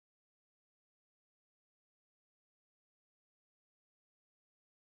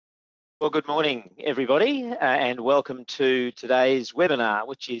Well, good morning, everybody, and welcome to today's webinar,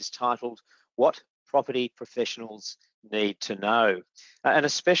 which is titled What Property Professionals Need to Know. And a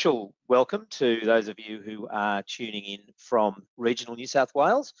special welcome to those of you who are tuning in from regional New South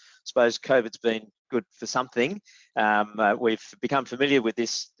Wales. I suppose COVID's been good for something. We've become familiar with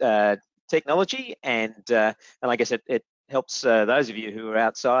this technology, and I guess it helps those of you who are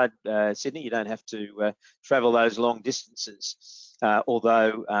outside Sydney. You don't have to travel those long distances.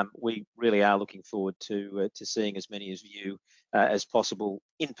 Although we really are looking forward to seeing as many of you as possible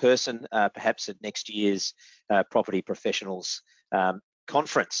in person, perhaps at next year's Property Professionals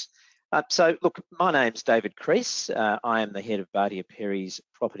Conference. So look, my name's David Crease. I am the head of Bardia Perry's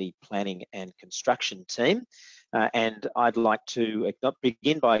Property Planning and Construction team, and I'd like to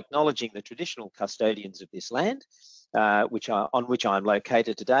begin by acknowledging the traditional custodians of this land, on which I'm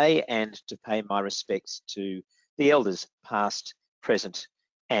located today, and to pay my respects to the elders past, present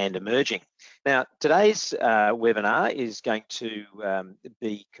and emerging. Now, today's webinar is going to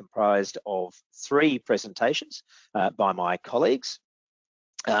be comprised of 3 presentations by my colleagues,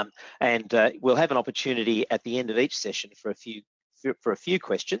 and we'll have an opportunity at the end of each session for a few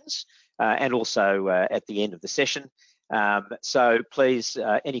questions, and also at the end of the session. So please,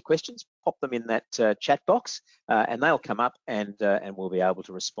 any questions, pop them in that chat box, and they'll come up, and we'll be able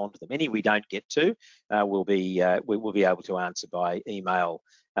to respond to them. Any we don't get to, we will be able to answer by email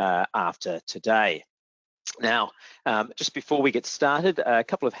after today. Now, just before we get started, a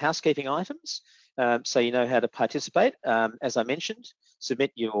couple of housekeeping items, so you know how to participate. As I mentioned,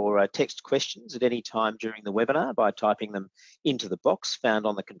 submit your text questions at any time during the webinar by typing them into the box found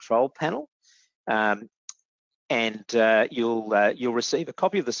on the control panel. And you'll receive a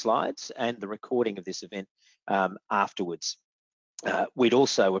copy of the slides and the recording of this event afterwards. We'd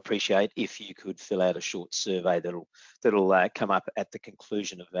also appreciate if you could fill out a short survey that'll come up at the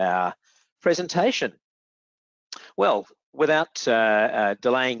conclusion of our presentation. Well, without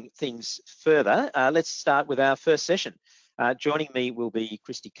delaying things further, let's start with our first session. Joining me will be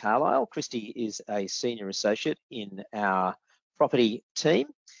Christy Carlisle. Christy is a senior associate in our property team,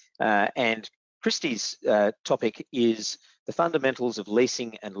 and Christy's topic is the fundamentals of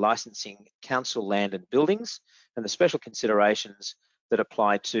leasing and licensing council land and buildings, and the special considerations that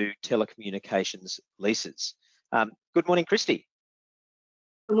apply to telecommunications leases. Good morning, Christy.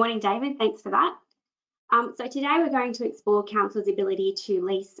 Good morning, David. Thanks for that. So today we're going to explore council's ability to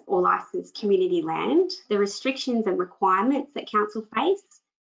lease or license community land, the restrictions and requirements that council face,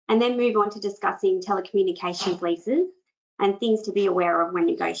 and then move on to discussing telecommunications leases and things to be aware of when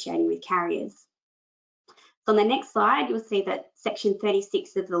negotiating with carriers. So on the next slide, you'll see that Section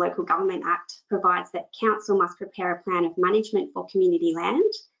 36 of the Local Government Act provides that council must prepare a plan of management for community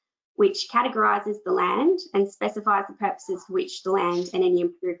land, which categorises the land and specifies the purposes for which the land and any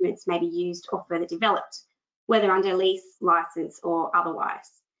improvements may be used or further developed, whether under lease, licence or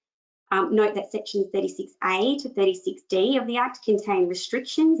otherwise. Note that Section 36A to 36D of the Act contain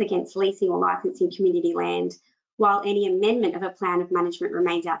restrictions against leasing or licensing community land, while any amendment of a plan of management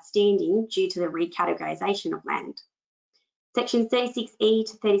remains outstanding due to the recategorisation of land. Section 36E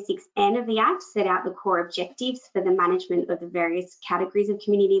to 36N of the Act set out the core objectives for the management of the various categories of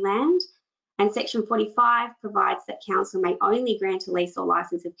community land, and Section 45 provides that council may only grant a lease or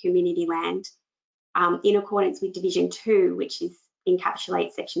licence of community land in accordance with Division 2, which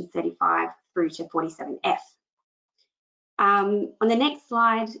encapsulates Section 35 through to 47F. On the next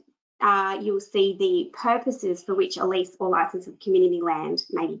slide, you'll see the purposes for which a lease or licence of community land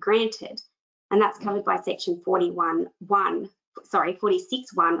may be granted, and that's covered by Section 46(1)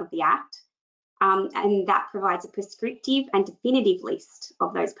 of the Act, and that provides a prescriptive and definitive list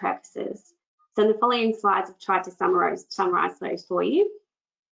of those purposes. So in the following slides, I've tried to summarise those for you.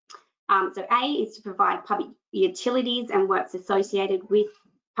 So A is to provide public utilities and works associated with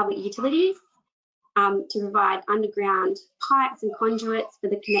public utilities, to provide underground pipes and conduits for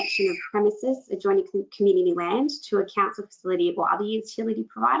the connection of premises adjoining community land to a council facility or other utility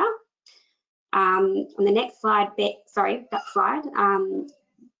provider. On the next slide, B,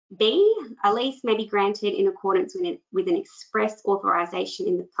 a lease may be granted in accordance with an express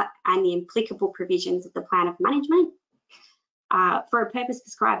authorisation and the applicable provisions of the plan of management for a purpose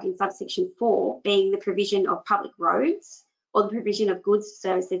prescribed in subsection 4, being the provision of public roads, or the provision of goods,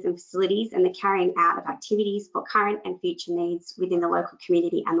 services and facilities, and the carrying out of activities for current and future needs within the local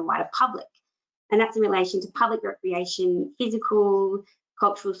community and the wider public. And that's in relation to public recreation, physical,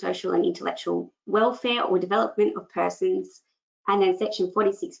 cultural, social and intellectual welfare or development of persons. And then Section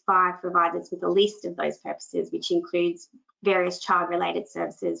 46(5) provides us with a list of those purposes, which includes various child-related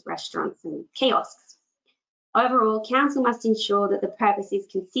services, restaurants and kiosks. Overall, council must ensure that the purpose is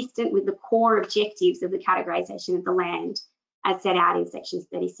consistent with the core objectives of the categorisation of the land as set out in sections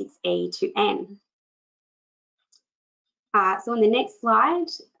 36E to N. So on the next slide,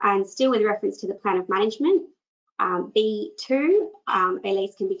 and still with reference to the plan of management, B2, a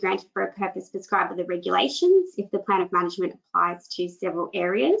lease can be granted for a purpose prescribed by the regulations if the plan of management applies to several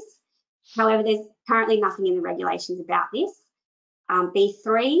areas. However, there's currently nothing in the regulations about this.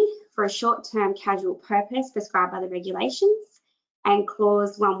 B3, for a short-term casual purpose prescribed by the regulations, and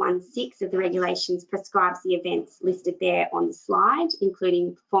clause 116 of the regulations prescribes the events listed there on the slide,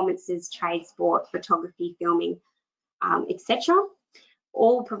 including performances, trade, sport, photography, filming, etc.,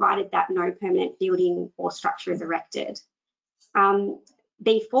 all provided that no permanent building or structure is erected.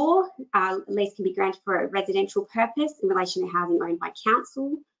 B4, a lease can be granted for a residential purpose in relation to housing owned by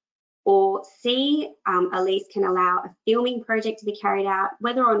council. Or C, a lease can allow a filming project to be carried out,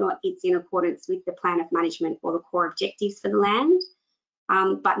 whether or not it's in accordance with the plan of management or the core objectives for the land.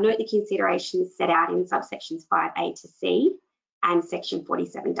 But note the considerations set out in subsections 5A to C and section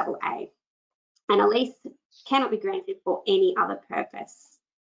 47AA. And a lease cannot be granted for any other purpose.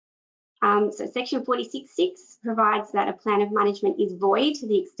 So section 46.6 provides that a plan of management is void to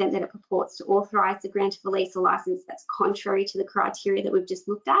the extent that it purports to authorise the grant of a lease or licence that's contrary to the criteria that we've just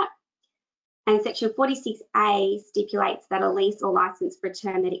looked at. And section 46A stipulates that a lease or licence for a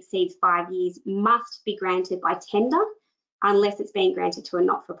term that exceeds 5 years must be granted by tender unless it's being granted to a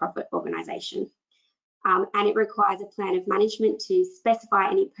not-for-profit organisation. And it requires a plan of management to specify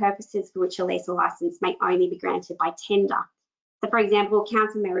any purposes for which a lease or licence may only be granted by tender. So, for example,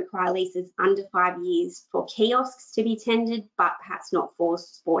 council may require leases under 5 years for kiosks to be tendered, but perhaps not for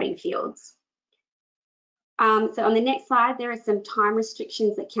sporting fields. So on the next slide, there are some time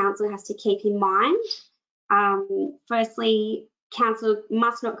restrictions that council has to keep in mind. Firstly, council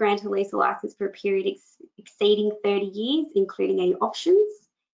must not grant a lease or licence for a period exceeding 30 years, including any options.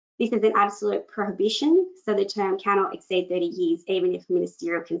 This is an absolute prohibition, so the term cannot exceed 30 years, even if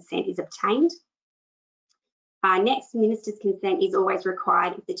ministerial consent is obtained. Next, minister's consent is always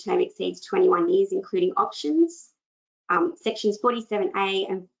required if the term exceeds 21 years, including options. Sections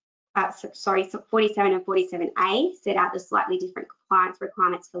 47A and 47 and 47A set out the slightly different compliance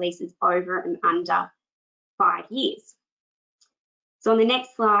requirements for leases over and under 5 years. So on the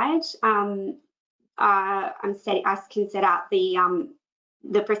next slide, I can set out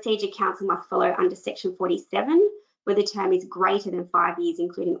the procedure council must follow under section 47, where the term is greater than 5 years,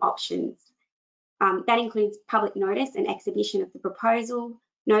 including options. That includes public notice and exhibition of the proposal,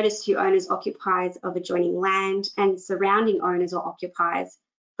 notice to owners, occupiers of adjoining land, and surrounding owners or occupiers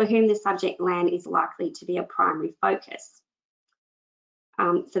for whom the subject land is likely to be a primary focus.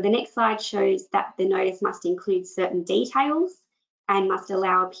 So the next slide shows that the notice must include certain details and must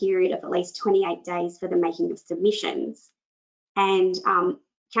allow a period of at least 28 days for the making of submissions. And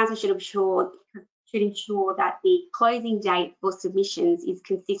council should ensure that the closing date for submissions is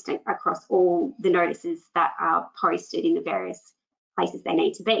consistent across all the notices that are posted in the various places they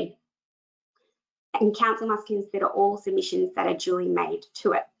need to be. And council must consider all submissions that are duly made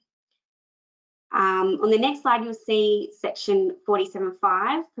to it. On the next slide, you'll see section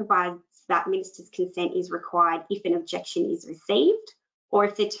 47.5 provides that minister's consent is required if an objection is received or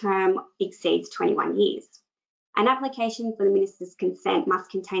if the term exceeds 21 years. An application for the minister's consent must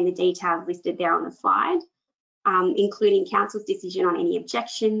contain the details listed there on the slide, including council's decision on any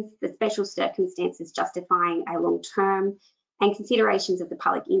objections, the special circumstances justifying a long term, and considerations of the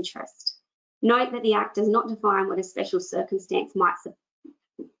public interest. Note that the Act does not define what a special circumstance might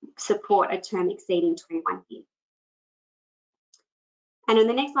support a term exceeding 21 years. And on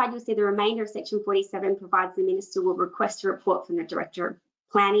the next slide, you'll see the remainder of section 47 provides the minister will request a report from the Director of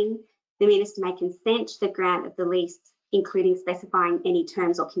Planning. The minister may consent to the grant of the lease, including specifying any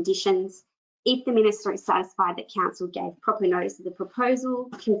terms or conditions. If the minister is satisfied that council gave proper notice of the proposal,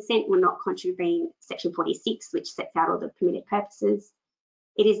 consent will not contravene section 46, which sets out all the permitted purposes.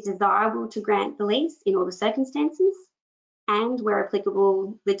 It is desirable to grant the lease in all the circumstances, and where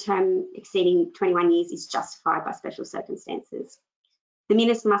applicable, the term exceeding 21 years is justified by special circumstances. The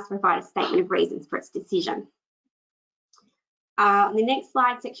minister must provide a statement of reasons for its decision. On the next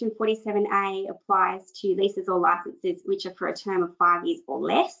slide, section 47A applies to leases or licenses which are for a term of 5 years or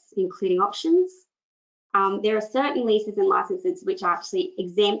less, including options. There are certain leases and licenses which are actually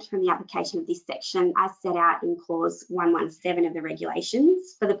exempt from the application of this section as set out in clause 117 of the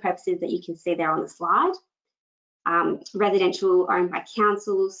regulations for the purposes that you can see there on the slide. Residential owned by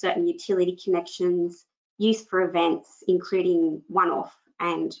council, certain utility connections, use for events, including one-off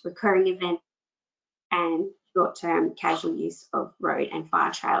and recurring events, and short-term casual use of road and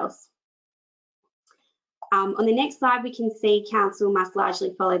fire trails. On the next slide, we can see council must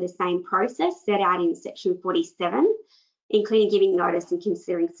largely follow the same process set out in section 47, including giving notice and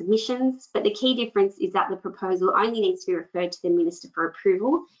considering submissions. But the key difference is that the proposal only needs to be referred to the minister for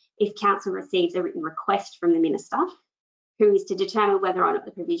approval if council receives a written request from the minister, who is to determine whether or not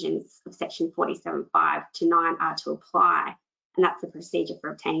the provisions of section 47(5) to 9 are to apply. And that's the procedure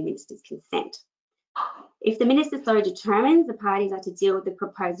for obtaining minister's consent. If the minister so determines, the parties are to deal with the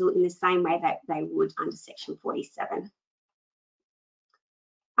proposal in the same way that they would under section 47.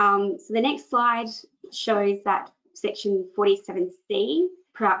 So the next slide shows that section 47C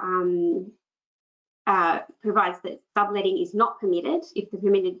provides that subletting is not permitted if the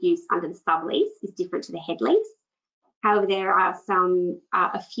permitted use under the sublease is different to the head lease. However, there are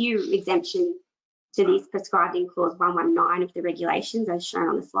a few exemptions to this prescribed in clause 119 of the regulations as shown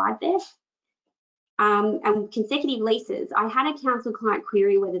on the slide there. And consecutive leases. I had a council client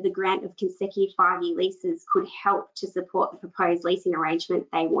query whether the grant of consecutive 5-year leases could help to support the proposed leasing arrangement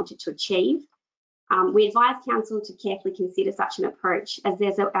they wanted to achieve. We advised council to carefully consider such an approach as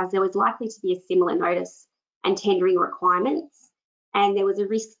there was likely to be a similar notice and tendering requirements, and there was a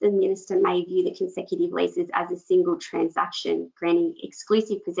risk the minister may view the consecutive leases as a single transaction, granting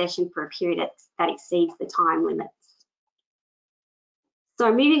exclusive possession for a period that exceeds the time limits. So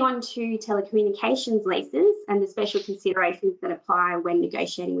moving on to telecommunications leases and the special considerations that apply when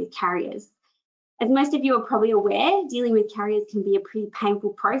negotiating with carriers. As most of you are probably aware, dealing with carriers can be a pretty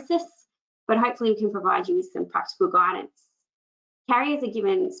painful process, but hopefully we can provide you with some practical guidance. Carriers are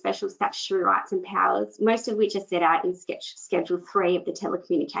given special statutory rights and powers, most of which are set out in Schedule 3 of the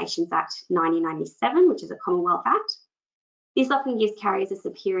Telecommunications Act 1997, which is a Commonwealth Act. This often gives carriers a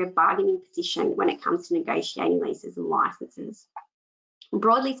superior bargaining position when it comes to negotiating leases and licences.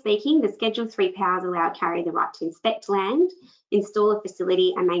 Broadly speaking, the Schedule 3 powers allow a carrier the right to inspect land, install a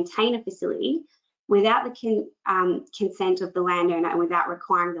facility and maintain a facility without the consent of the landowner and without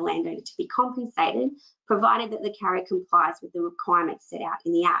requiring the landowner to be compensated, provided that the carrier complies with the requirements set out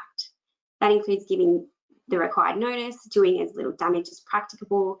in the Act. That includes giving the required notice, doing as little damage as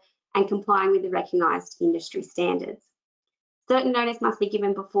practicable, and complying with the recognised industry standards. Certain notice must be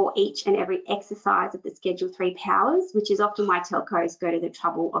given before each and every exercise of the Schedule 3 powers, which is often why telcos go to the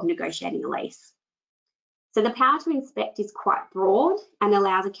trouble of negotiating a lease. So the power to inspect is quite broad and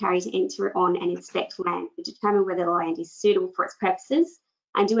allows a carrier to enter on and inspect land to determine whether the land is suitable for its purposes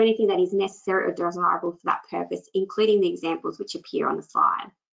and do anything that is necessary or desirable for that purpose, including the examples which appear on the slide.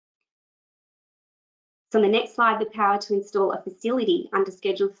 So on the next slide, the power to install a facility under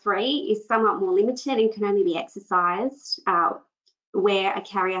Schedule 3 is somewhat more limited and can only be exercised where a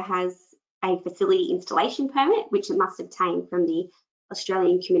carrier has a facility installation permit, which it must obtain from the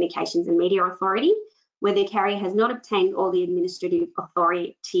Australian Communications and Media Authority, where the carrier has not obtained all the administrative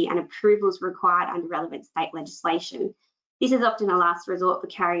authority and approvals required under relevant state legislation. This is often a last resort for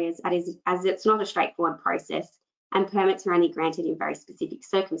carriers as it's not a straightforward process and permits are only granted in very specific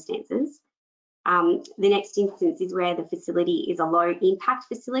circumstances. The next instance is where the facility is a low impact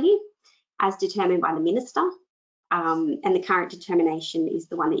facility as determined by the minister, and the current determination is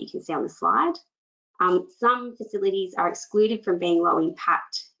the one that you can see on the slide. Some facilities are excluded from being low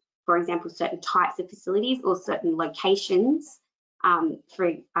impact, for example, certain types of facilities or certain locations,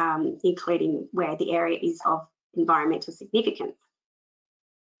 including where the area is of environmental significance.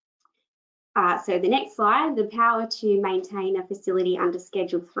 So the next slide, the power to maintain a facility under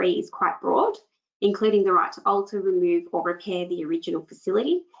Schedule 3 is quite broad, including the right to alter, remove or repair the original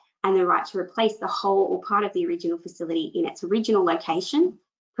facility and the right to replace the whole or part of the original facility in its original location,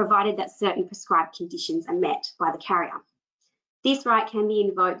 provided that certain prescribed conditions are met by the carrier. This right can be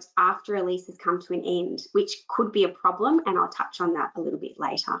invoked after a lease has come to an end, which could be a problem, and I'll touch on that a little bit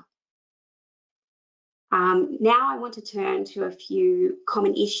later. Now I want to turn to a few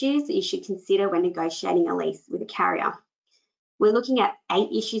common issues that you should consider when negotiating a lease with a carrier. We're looking at 8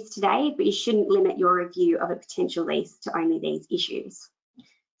 issues today, but you shouldn't limit your review of a potential lease to only these issues.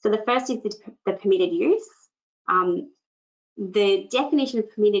 So the first is the permitted use. The definition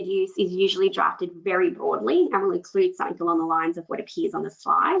of permitted use is usually drafted very broadly and will include something along the lines of what appears on the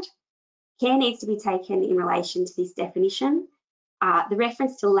slide. Care needs to be taken in relation to this definition. The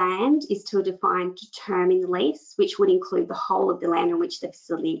reference to land is to a defined term in the lease, which would include the whole of the land on which the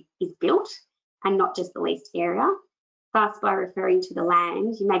facility is built and not just the leased area. Thus, by referring to the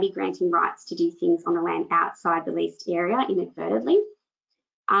land, you may be granting rights to do things on the land outside the leased area inadvertently.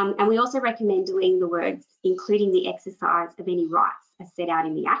 And we also recommend deleting the words, including the exercise of any rights as set out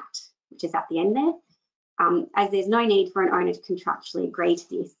in the Act, which is at the end there, as there's no need for an owner to contractually agree to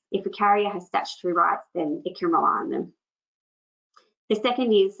this. If a carrier has statutory rights, then it can rely on them. The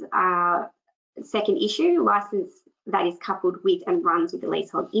second is second issue, licence that is coupled with and runs with the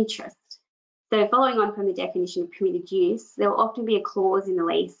leasehold interest. So following on from the definition of permitted use, there will often be a clause in the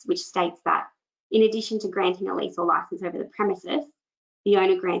lease which states that in addition to granting a lease or licence over the premises, the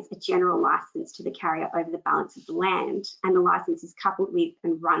owner grants a general licence to the carrier over the balance of the land, and the licence is coupled with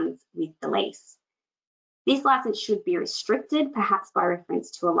and runs with the lease. This licence should be restricted, perhaps by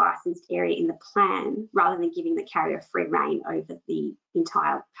reference to a licensed area in the plan, rather than giving the carrier free rein over the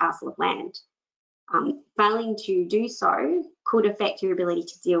entire parcel of land. Failing to do so could affect your ability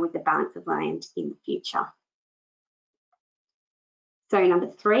to deal with the balance of land in the future. So number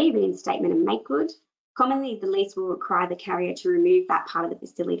 3, reinstatement and make good. Commonly, the lease will require the carrier to remove that part of the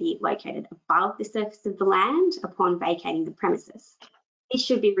facility located above the surface of the land upon vacating the premises. This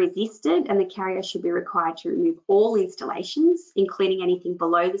should be resisted, and the carrier should be required to remove all installations, including anything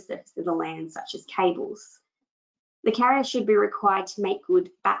below the surface of the land, such as cables. The carrier should be required to make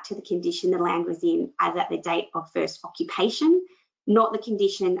good back to the condition the land was in as at the date of first occupation, not the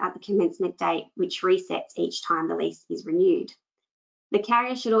condition at the commencement date, which resets each time the lease is renewed. The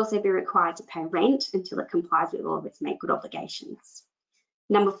carrier should also be required to pay rent until it complies with all of its make good obligations.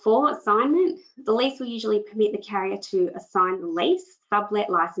 Number 4, assignment. The lease will usually permit the carrier to assign the lease, sublet,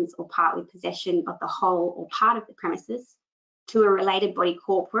 license, or partly possession of the whole or part of the premises to a related body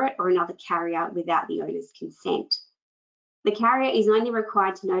corporate or another carrier without the owner's consent. The carrier is only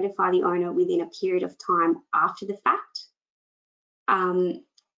required to notify the owner within a period of time after the fact.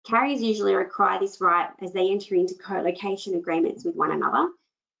 Carriers usually require this right as they enter into co-location agreements with one another,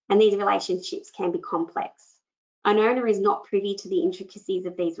 and these relationships can be complex. An owner is not privy to the intricacies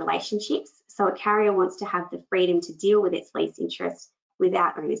of these relationships, so a carrier wants to have the freedom to deal with its lease interest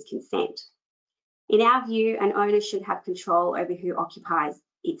without owner's consent. In our view, an owner should have control over who occupies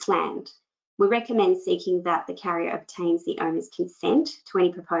its land. We recommend seeking that the carrier obtains the owner's consent to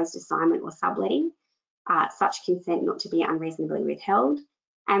any proposed assignment or subletting, such consent not to be unreasonably withheld,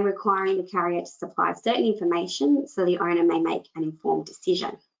 and requiring the carrier to supply certain information so the owner may make an informed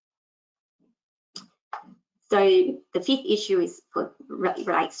decision. So the 5th issue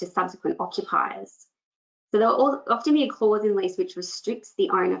relates to subsequent occupiers. So there will often be a clause in the lease which restricts the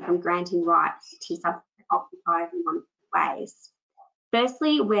owner from granting rights to subsequent occupiers in one of two ways.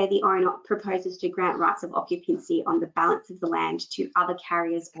 Firstly, where the owner proposes to grant rights of occupancy on the balance of the land to other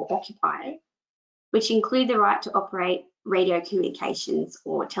carriers or occupiers, which include the right to operate radio communications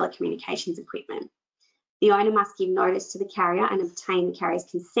or telecommunications equipment. The owner must give notice to the carrier and obtain the carrier's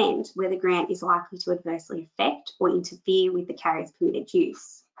consent where the grant is likely to adversely affect or interfere with the carrier's permitted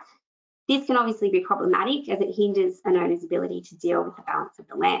use. This can obviously be problematic as it hinders an owner's ability to deal with the balance of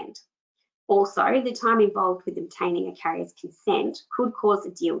the land. Also, the time involved with obtaining a carrier's consent could cause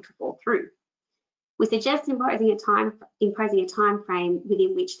a deal to fall through. We suggest imposing a time frame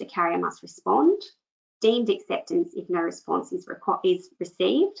within which the carrier must respond, deemed acceptance if no response is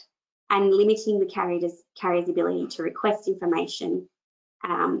received, and limiting the carrier's ability to request information,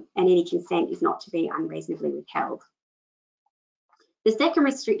 and any consent is not to be unreasonably withheld. The second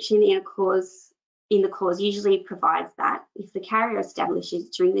restriction in the clause usually provides that if the carrier establishes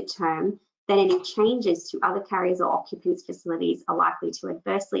during the term that any changes to other carriers or occupants' facilities are likely to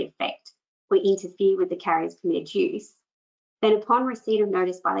adversely affect or interfere with the carrier's permitted use, then upon receipt of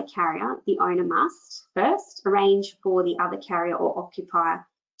notice by the carrier, the owner must first arrange for the other carrier or occupier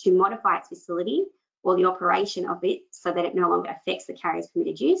to modify its facility or the operation of it so that it no longer affects the carrier's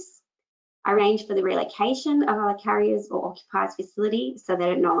permitted use, arrange for the relocation of other carriers or occupiers' facility so that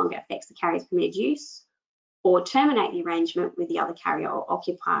it no longer affects the carrier's permitted use, or terminate the arrangement with the other carrier or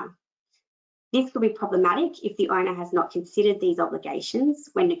occupier. This could be problematic if the owner has not considered these obligations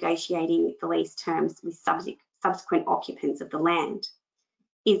when negotiating the lease terms with subsequent occupants of the land.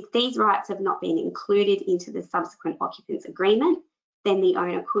 If these rights have not been included into the subsequent occupants agreement, then the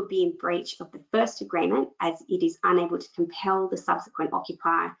owner could be in breach of the first agreement as it is unable to compel the subsequent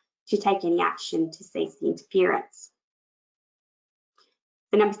occupier to take any action to cease the interference.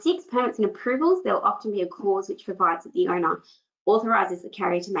 For number 6, permits and approvals, there will often be a clause which provides that the owner authorises the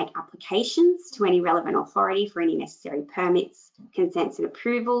carrier to make applications to any relevant authority for any necessary permits, consents and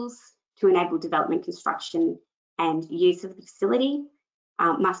approvals to enable development, construction and use of the facility,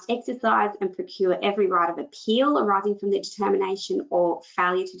 must exercise and procure every right of appeal arising from the determination or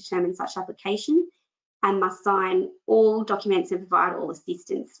failure to determine such application, and must sign all documents and provide all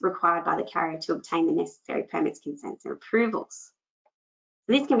assistance required by the carrier to obtain the necessary permits, consents and approvals.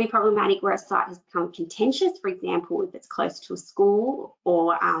 This can be problematic where a site has become contentious, for example, if it's close to a school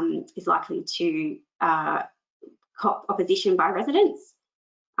or is likely to cop opposition by residents.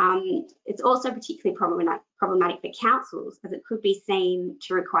 It's also particularly problematic for councils, as it could be seen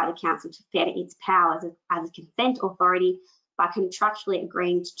to require the council to fetter its powers as a consent authority by contractually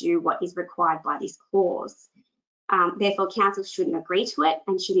agreeing to do what is required by this clause. Therefore, councils shouldn't agree to it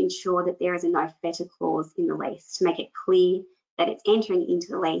and should ensure that there is a no fetter clause in the lease to make it clear that it's entering into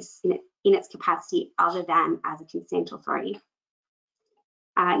the lease in its capacity other than as a consent authority.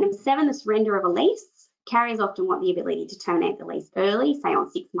 Number 7, the surrender of a lease. Carriers often want the ability to terminate the lease early, say on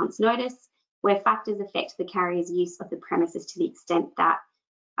 6 months' notice, where factors affect the carrier's use of the premises to the extent that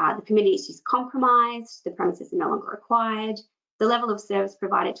the permitted use is compromised, the premises are no longer required, the level of service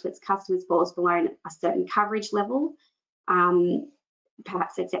provided to its customers falls below a certain coverage level,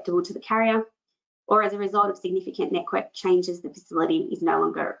 perhaps acceptable to the carrier, or as a result of significant network changes, the facility is no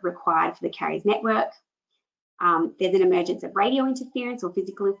longer required for the carrier's network. There's an emergence of radio interference or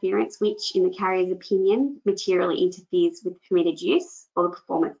physical interference, which, in the carrier's opinion, materially interferes with permitted use or the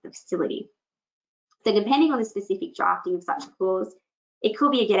performance of the facility. So depending on the specific drafting of such a clause, it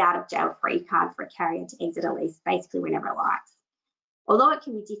could be a get out of jail free card for a carrier to exit a lease basically whenever it likes. Although it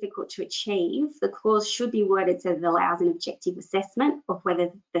can be difficult to achieve, the clause should be worded so that it allows an objective assessment of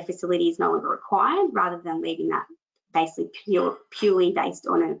whether the facility is no longer required, rather than leaving that basically purely based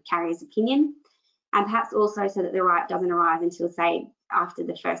on a carrier's opinion. And perhaps also so that the right doesn't arise until, say, after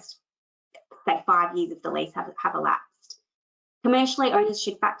the first, say, 5 years of the lease have elapsed. Commercially, owners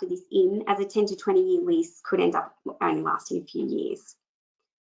should factor this in, as a 10 to 20-year lease could end up only lasting a few years.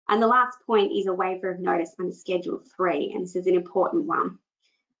 And the last point is a waiver of notice under Schedule 3, and this is an important one.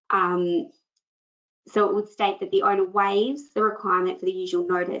 So it would state that the owner waives the requirement for the usual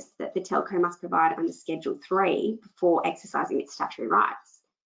notice that the telco must provide under Schedule 3 before exercising its statutory rights.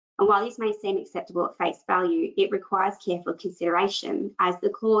 And while this may seem acceptable at face value, it requires careful consideration, as the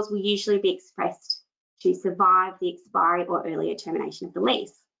clause will usually be expressed to survive the expiry or earlier termination of the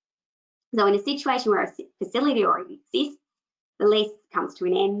lease. So in a situation where a facility already exists, the lease comes to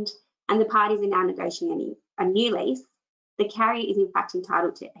an end, and the parties are now negotiating a new lease, the carrier is in fact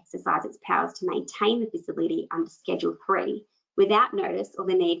entitled to exercise its powers to maintain the facility under Schedule 3 without notice or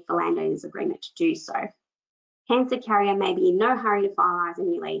the need for landowner's agreement to do so. Hence, the carrier may be in no hurry to finalise a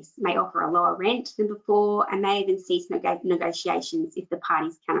new lease, may offer a lower rent than before, and may even cease negotiations if the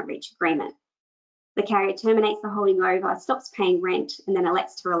parties cannot reach agreement. The carrier terminates the holding over, stops paying rent, and then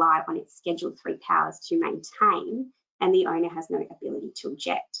elects to rely on its Schedule 3 powers to maintain, and the owner has no ability to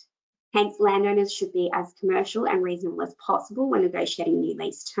object. Hence, landowners should be as commercial and reasonable as possible when negotiating new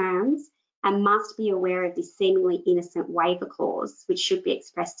lease terms, and must be aware of this seemingly innocent waiver clause, which should be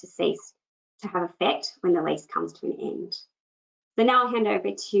expressed to cease to have effect when the lease comes to an end. So now I'll hand over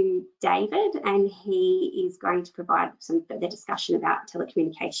to David, and he is going to provide some further discussion about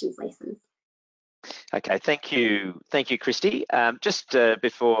telecommunications leases. Okay, thank you, Christy. Just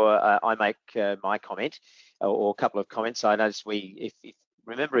before I make my comment, or a couple of comments, I noticed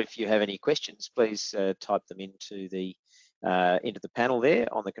remember, if you have any questions, please type them into the panel there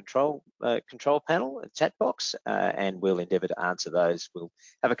on the control panel, chat box, and we'll endeavour to answer those. We'll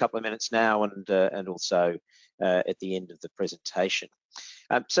have a couple of minutes now, and also at the end of the presentation.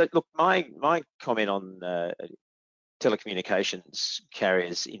 So look, my comment on telecommunications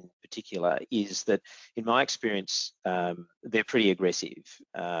carriers in particular is that, in my experience, they're pretty aggressive.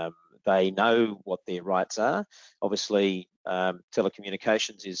 They know what their rights are. Obviously,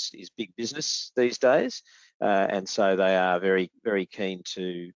 telecommunications is big business these days, and so they are very, very keen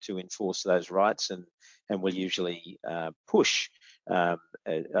to enforce those rights, and will usually push a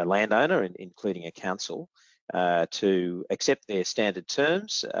landowner, including a council, to accept their standard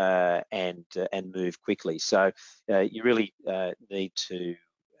terms and move quickly. So you really need to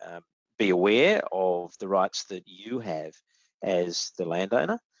be aware of the rights that you have as the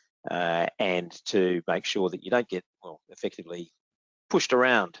landowner, and to make sure that you don't get, well, effectively pushed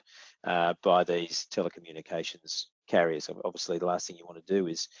around by these telecommunications carriers. Obviously, the last thing you want to do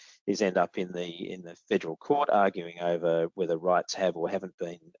is end up in the federal court arguing over whether rights have or haven't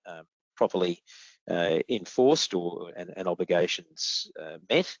been properly enforced and obligations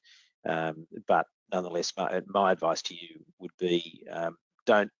met. But nonetheless, my advice to you would be,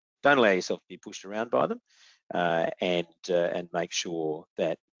 don't allow yourself to be pushed around by them, and make sure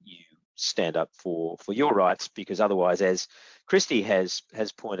that you stand up for your rights, because otherwise, as Christy has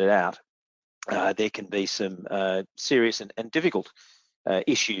pointed out, there can be some serious and difficult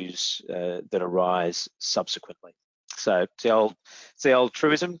issues that arise subsequently. So it's the old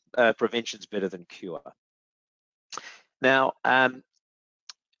truism, prevention's better than cure. Now,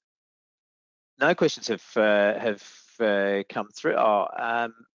 no questions have come through.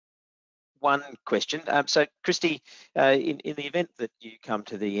 one question. So, Christy, in the event that you come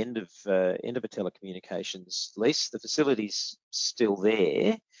to the end of a telecommunications lease, the facility's still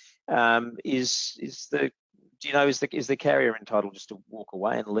there. Is the carrier entitled just to walk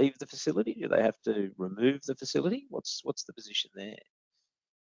away and leave the facility? Do they have to remove the facility? What's the position there?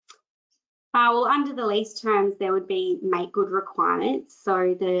 Well, under the lease terms, there would be make good requirements.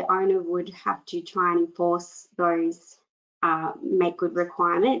 So the owner would have to try and enforce those make good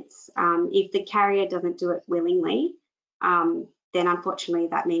requirements. If the carrier doesn't do it willingly, then unfortunately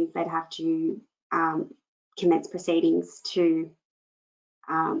that means they'd have to commence proceedings to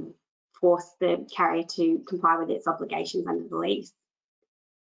force the carrier to comply with its obligations under the lease.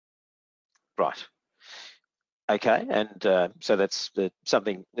 Right. Okay, and so that's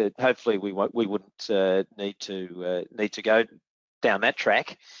something that hopefully we wouldn't need to go down that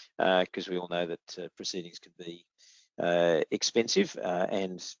track, because we all know that proceedings can be expensive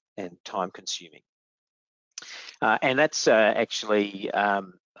and time consuming. And that's actually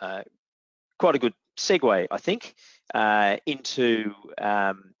quite a good segue, I think, into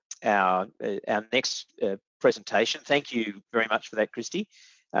our next presentation. Thank you very much for that, Christy.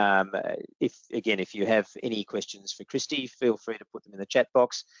 If you have any questions for Christy, feel free to put them in the chat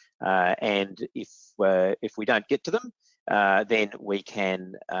box, and if we don't get to them, then we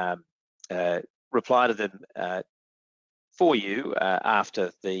can reply to them for you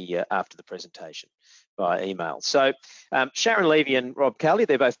after the presentation by email. So Sharon Levy and Rob Cowley,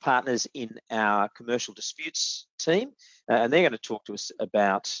 they're both partners in our commercial disputes team, and they're going to talk to us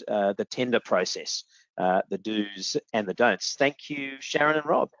about the tender process, the do's and the don'ts. Thank you, Sharon and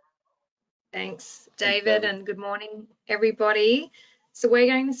Rob. Thanks, David, and good morning, everybody. So we're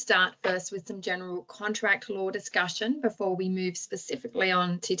going to start first with some general contract law discussion before we move specifically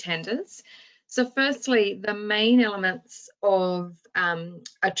on to tenders. So firstly, the main elements of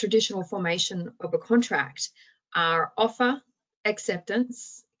a traditional formation of a contract are offer,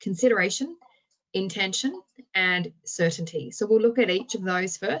 acceptance, consideration, intention, and certainty. So we'll look at each of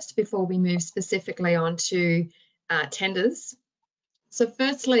those first before we move specifically on to tenders. So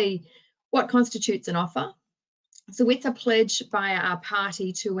firstly, what constitutes an offer? So it's a pledge by a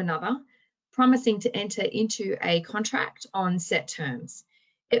party to another, promising to enter into a contract on set terms.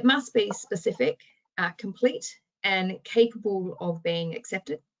 It must be specific, complete, and capable of being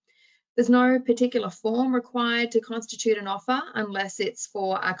accepted. There's no particular form required to constitute an offer unless it's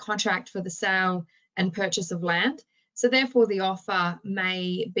for a contract for the sale and purchase of land. So therefore, the offer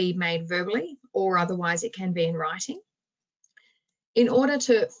may be made verbally or otherwise it can be in writing. In order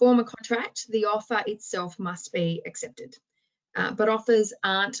to form a contract, the offer itself must be accepted. But offers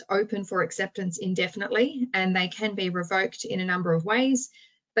aren't open for acceptance indefinitely, and they can be revoked in a number of ways,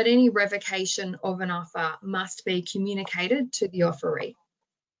 but any revocation of an offer must be communicated to the offeree.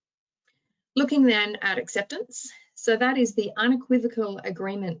 Looking then at acceptance, so that is the unequivocal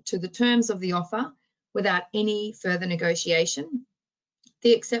agreement to the terms of the offer without any further negotiation.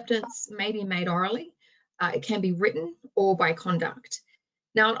 The acceptance may be made orally, it can be written or by conduct.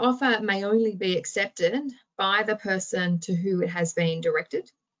 Now, an offer may only be accepted by the person to who it has been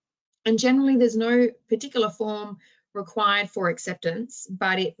directed. And generally, there's no particular form required for acceptance,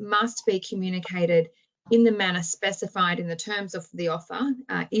 but it must be communicated in the manner specified in the terms of the offer,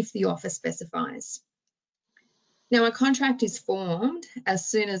 if the offer specifies. Now, a contract is formed as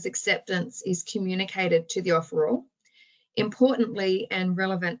soon as acceptance is communicated to the offeror. Importantly, and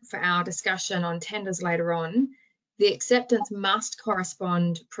relevant for our discussion on tenders later on, the acceptance must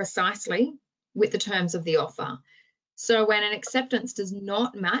correspond precisely with the terms of the offer. So when an acceptance does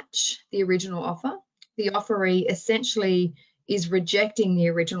not match the original offer, the offeree essentially is rejecting the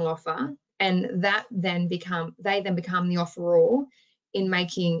original offer, and they then become the offeror in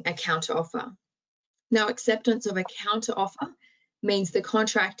making a counter offer. Now, acceptance of a counter offer means the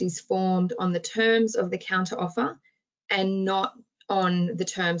contract is formed on the terms of the counter offer and not on the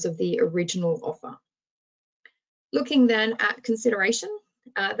terms of the original offer. Looking then at consideration,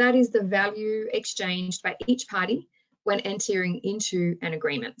 that is the value exchanged by each party when entering into an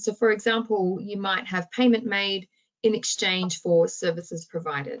agreement. So for example, you might have payment made in exchange for services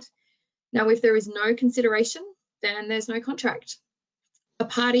provided. Now, if there is no consideration, then there's no contract. A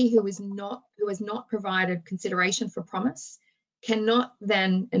party who has not provided consideration for promise cannot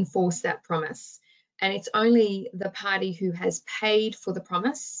then enforce that promise. And it's only the party who has paid for the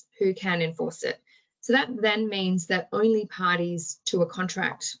promise who can enforce it. So that then means that only parties to a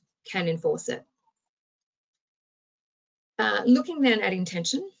contract can enforce it. Looking then at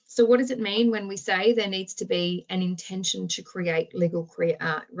intention. So what does it mean when we say there needs to be an intention to create legal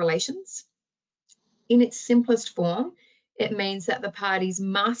relations? In its simplest form, it means that the parties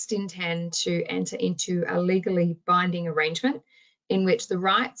must intend to enter into a legally binding arrangement in which the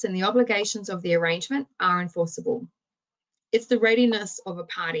rights and the obligations of the arrangement are enforceable. It's the readiness of a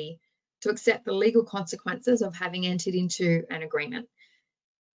party to accept the legal consequences of having entered into an agreement.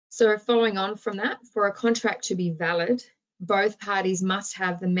 So following on from that, for a contract to be valid, both parties must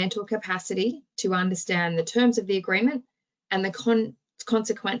have the mental capacity to understand the terms of the agreement and the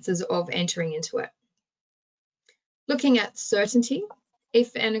consequences of entering into it. Looking at certainty,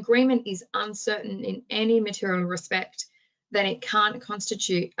 if an agreement is uncertain in any material respect, then it can't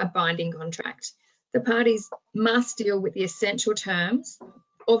constitute a binding contract. The parties must deal with the essential terms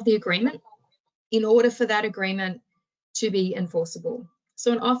of the agreement in order for that agreement to be enforceable.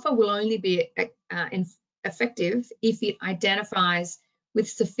 So an offer will only be effective if it identifies with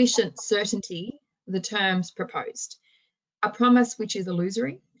sufficient certainty the terms proposed. A promise which is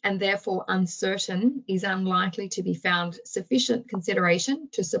illusory and therefore uncertain is unlikely to be found sufficient consideration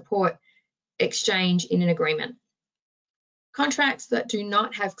to support exchange in an agreement. Contracts that do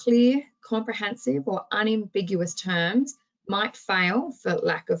not have clear, comprehensive or unambiguous terms might fail for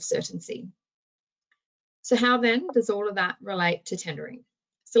lack of certainty. So how then does all of that relate to tendering?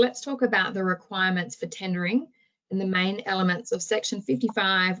 So let's talk about the requirements for tendering and the main elements of Section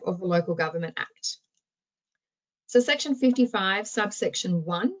 55 of the Local Government Act. So Section 55, subsection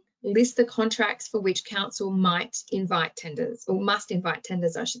 1, lists the contracts for which council might invite tenders, or must invite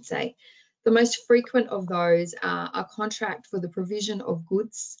tenders, I should say. The most frequent of those are a contract for the provision of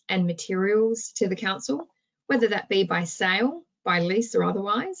goods and materials to the council, whether that be by sale, by lease or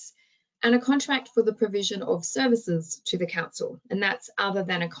otherwise, and a contract for the provision of services to the council, and that's other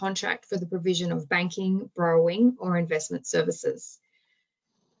than a contract for the provision of banking, borrowing or investment services.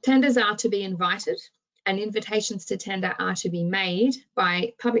 Tenders are to be invited and invitations to tender are to be made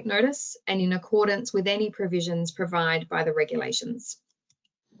by public notice and in accordance with any provisions provided by the regulations.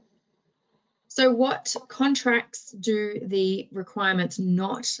 So what contracts do the requirements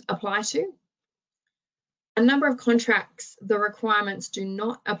not apply to? A number of contracts the requirements do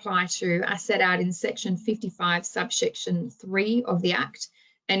not apply to are set out in Section 55, subsection 3 of the Act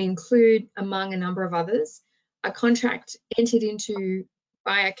and include, among a number of others, a contract entered into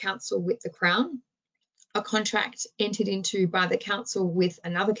by a council with the Crown, a contract entered into by the council with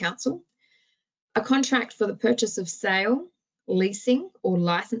another council, a contract for the purchase of sale, leasing or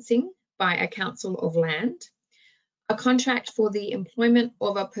licensing by a council of land, a contract for the employment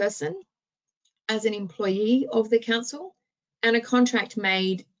of a person as an employee of the council, and a contract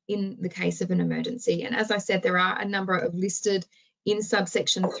made in the case of an emergency. And as I said, there are a number of listed in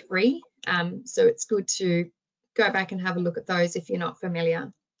subsection 3, so it's good to go back and have a look at those if you're not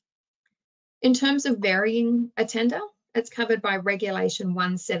familiar. In terms of varying a tender, it's covered by Regulation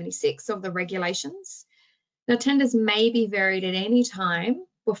 176 of the regulations. Now, tenders may be varied at any time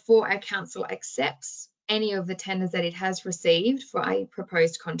before a council accepts any of the tenders that it has received for a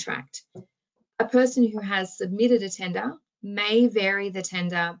proposed contract. A person who has submitted a tender may vary the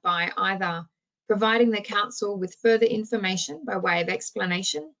tender by either providing the council with further information by way of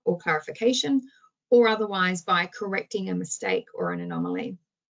explanation or clarification, or otherwise by correcting a mistake or an anomaly.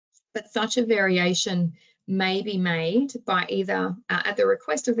 But such a variation may be made by either at the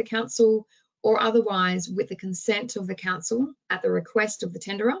request of the council or otherwise with the consent of the council at the request of the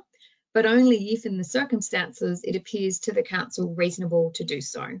tenderer, but only if in the circumstances it appears to the council reasonable to do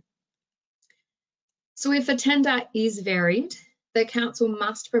so. So if a tender is varied, the council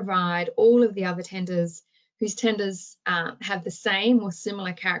must provide all of the other tenders whose tenders have the same or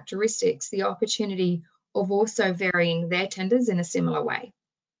similar characteristics the opportunity of also varying their tenders in a similar way.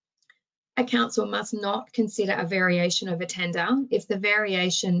 A council must not consider a variation of a tender if the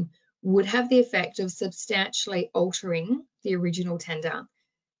variation would have the effect of substantially altering the original tender.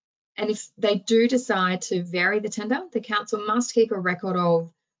 And if they do decide to vary the tender, the council must keep a record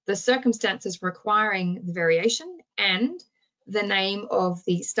of the circumstances requiring the variation and the name of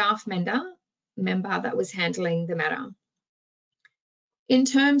the staff member that was handling the matter. In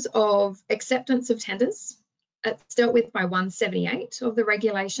terms of acceptance of tenders, it's dealt with by 178 of the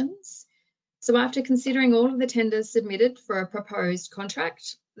regulations. So after considering all of the tenders submitted for a proposed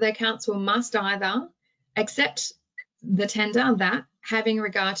contract, the council must either accept the tender that, having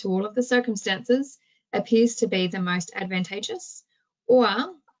regard to all of the circumstances, appears to be the most advantageous,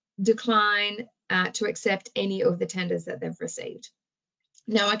 or decline to accept any of the tenders that they've received.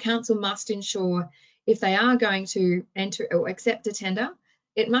 Now, a council must ensure, if they are going to enter or accept a tender,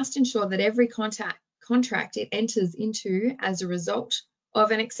 it must ensure that every contract it enters into as a result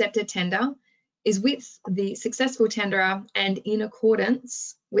of an accepted tender is with the successful tenderer and in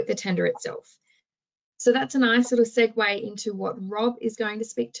accordance with the tender itself. So that's a nice little segue into what Rob is going to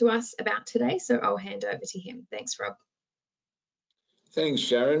speak to us about today. So I'll hand over to him. Thanks, Rob. Thanks,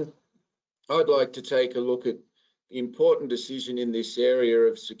 Sharon. I'd like to take a look at the important decision in this area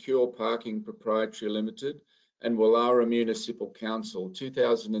of Secure Parking Proprietary Limited and Wallara Municipal Council,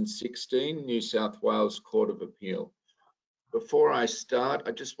 2016, New South Wales Court of Appeal. Before I start,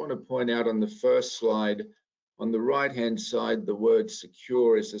 I just want to point out on the first slide, on the right-hand side, the word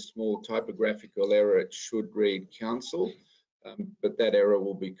secure is a small typographical error. It should read council, but that error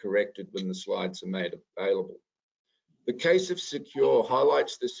will be corrected when the slides are made available. The case of Secure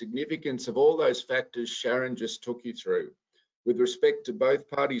highlights the significance of all those factors Sharon just took you through, with respect to both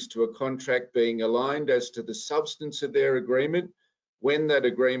parties to a contract being aligned as to the substance of their agreement, when that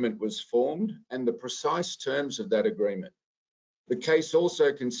agreement was formed, and the precise terms of that agreement. The case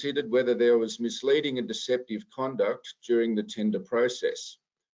also considered whether there was misleading and deceptive conduct during the tender process.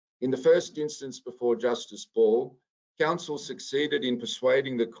 In the first instance before Justice Ball, Council succeeded in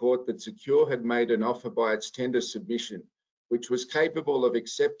persuading the court that Secure had made an offer by its tender submission, which was capable of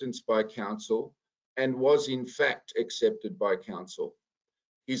acceptance by Council and was in fact accepted by Council.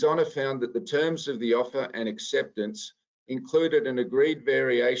 His Honour found that the terms of the offer and acceptance included an agreed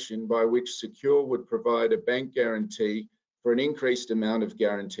variation by which Secure would provide a bank guarantee for an increased amount of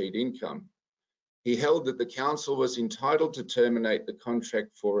guaranteed income. He held that the Council was entitled to terminate the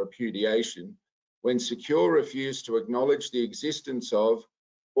contract for repudiation when Secure refused to acknowledge the existence of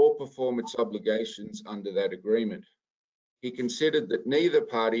or perform its obligations under that agreement. He considered that neither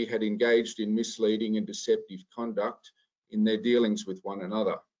party had engaged in misleading and deceptive conduct in their dealings with one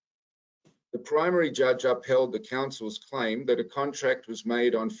another. The primary judge upheld the Council's claim that a contract was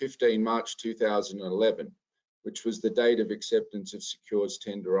made on 15 March 2011, which was the date of acceptance of Secure's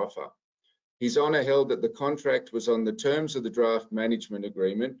tender offer. His Honour held that the contract was on the terms of the draft management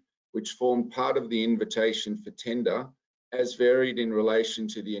agreement, which formed part of the invitation for tender, as varied in relation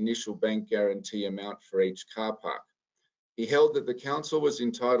to the initial bank guarantee amount for each car park. He held that the Council was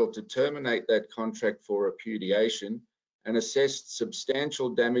entitled to terminate that contract for repudiation and assessed substantial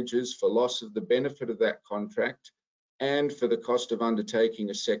damages for loss of the benefit of that contract and for the cost of undertaking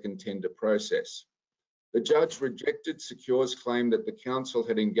a second tender process. The judge rejected Secure's claim that the Council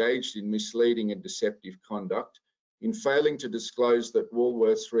had engaged in misleading and deceptive conduct in failing to disclose that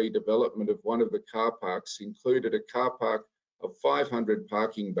Woolworths' redevelopment of one of the car parks included a car park of 500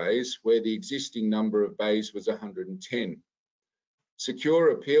 parking bays where the existing number of bays was 110.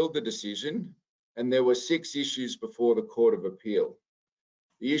 Secure appealed the decision, and there were 6 issues before the Court of Appeal.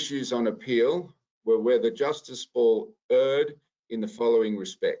 The issues on appeal were whether Justice Ball erred in the following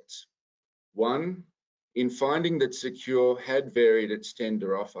respects. 1, in finding that Secure had varied its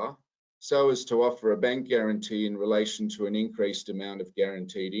tender offer so as to offer a bank guarantee in relation to an increased amount of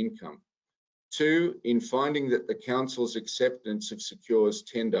guaranteed income. 2, in finding that the Council's acceptance of Secure's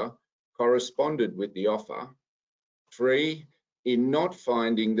tender corresponded with the offer. 3, in not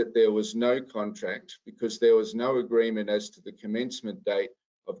finding that there was no contract because there was no agreement as to the commencement date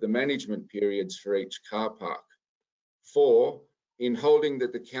of the management periods for each car park. 4, in holding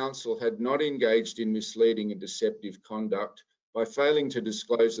that the Council had not engaged in misleading and deceptive conduct by failing to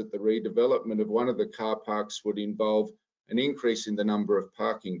disclose that the redevelopment of one of the car parks would involve an increase in the number of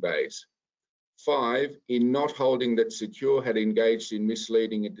parking bays. 5, in not holding that Secure had engaged in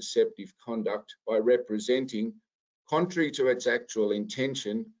misleading and deceptive conduct by representing, contrary to its actual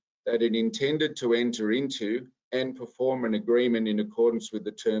intention, that it intended to enter into and perform an agreement in accordance with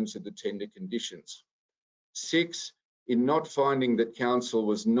the terms of the tender conditions. 6, in not finding that Council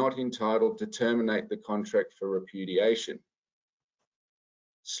was not entitled to terminate the contract for repudiation.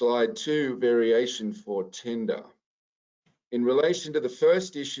 Slide 2, variation for tender. In relation to the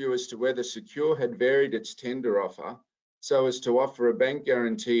first issue as to whether Secure had varied its tender offer so as to offer a bank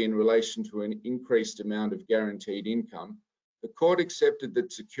guarantee in relation to an increased amount of guaranteed income, the court accepted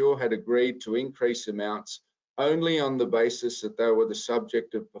that Secure had agreed to increase amounts only on the basis that they were the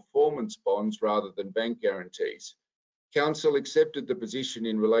subject of performance bonds rather than bank guarantees. Council accepted the position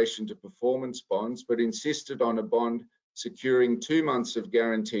in relation to performance bonds, but insisted on a bond securing 2 months of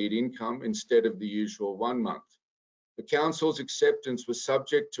guaranteed income instead of the usual 1 month. The Council's acceptance was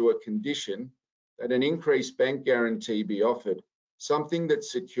subject to a condition that an increased bank guarantee be offered, something that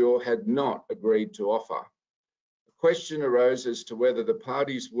Secure had not agreed to offer. The question arose as to whether the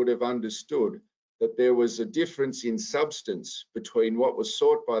parties would have understood that there was a difference in substance between what was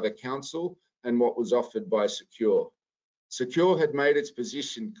sought by the Council and what was offered by Secure. Secure had made its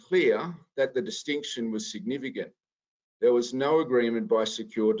position clear that the distinction was significant. There was no agreement by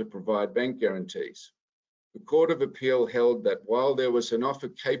Secure to provide bank guarantees. The Court of Appeal held that while there was an offer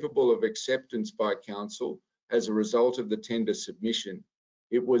capable of acceptance by council as a result of the tender submission,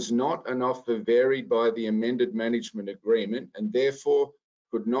 it was not an offer varied by the amended management agreement and therefore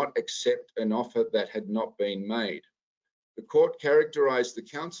could not accept an offer that had not been made. The court characterised the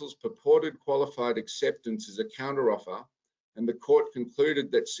council's purported qualified acceptance as a counteroffer, and the court concluded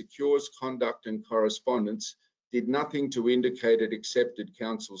that Secure's conduct and correspondence did nothing to indicate it accepted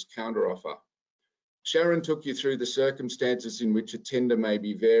council's counteroffer. Sharon took you through the circumstances in which a tender may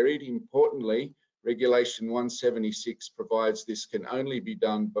be varied. Importantly, Regulation 176 provides this can only be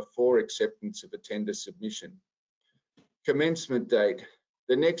done before acceptance of a tender submission. Commencement date.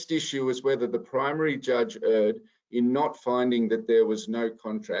 The next issue is whether the primary judge erred in not finding that there was no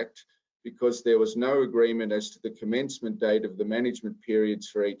contract because there was no agreement as to the commencement date of the management periods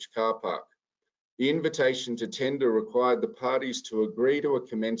for each car park. The invitation to tender required the parties to agree to a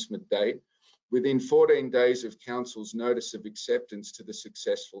commencement date within 14 days of council's notice of acceptance to the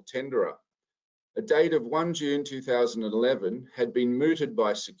successful tenderer. A date of 1 June 2011 had been mooted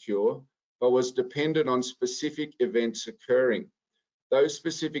by Secure, but was dependent on specific events occurring. Those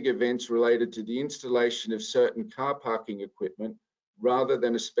specific events related to the installation of certain car parking equipment rather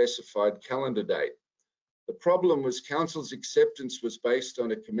than a specified calendar date. The problem was council's acceptance was based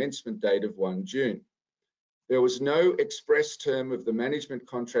on a commencement date of 1 June. There was no express term of the management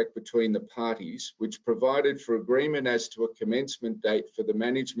contract between the parties, which provided for agreement as to a commencement date for the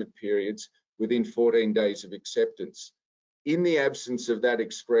management periods within 14 days of acceptance. In the absence of that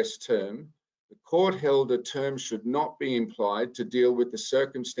express term, the court held a term should not be implied to deal with the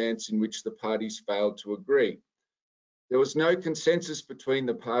circumstance in which the parties failed to agree. There was no consensus between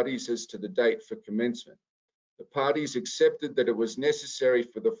the parties as to the date for commencement. The parties accepted that it was necessary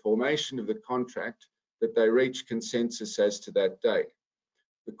for the formation of the contract that they reach consensus as to that date.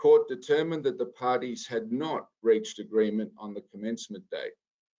 The court determined that the parties had not reached agreement on the commencement date.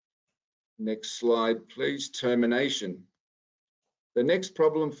 Next slide, please. Termination. The next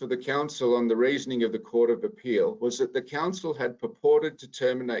problem for the council on the reasoning of the Court of Appeal was that the council had purported to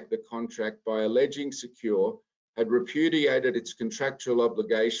terminate the contract by alleging Secure had repudiated its contractual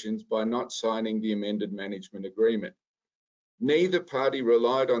obligations by not signing the amended management agreement. Neither party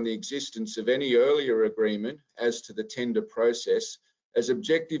relied on the existence of any earlier agreement as to the tender process as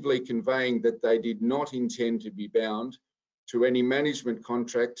objectively conveying that they did not intend to be bound to any management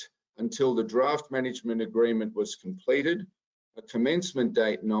contract until the draft management agreement was completed, a commencement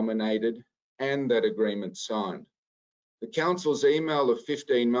date nominated, and that agreement signed. The council's email of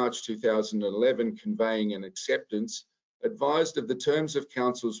 15 March 2011 conveying an acceptance advised of the terms of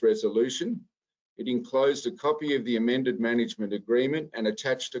council's resolution. It enclosed a copy of the amended management agreement and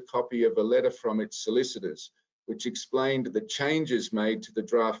attached a copy of a letter from its solicitors, which explained the changes made to the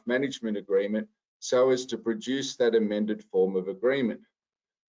draft management agreement so as to produce that amended form of agreement.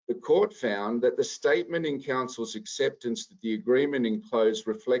 The court found that the statement in council's acceptance that the agreement enclosed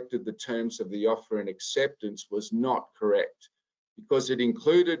reflected the terms of the offer and acceptance was not correct because it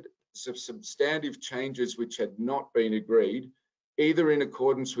included some substantive changes which had not been agreed, either in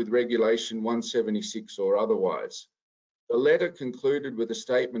accordance with Regulation 176 or otherwise. The letter concluded with a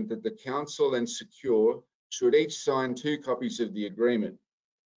statement that the council and Secure should each sign 2 copies of the agreement.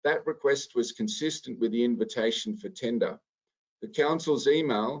 That request was consistent with the invitation for tender. The council's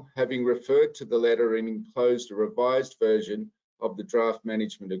email, having referred to the letter and enclosed a revised version of the draft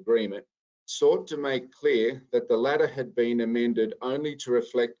management agreement, sought to make clear that the latter had been amended only to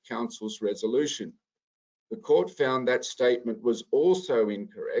reflect council's resolution. The court found that statement was also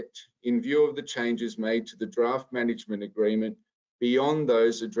incorrect in view of the changes made to the draft management agreement beyond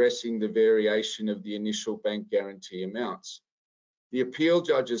those addressing the variation of the initial bank guarantee amounts. The appeal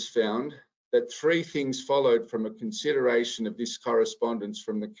judges found that 3 things followed from a consideration of this correspondence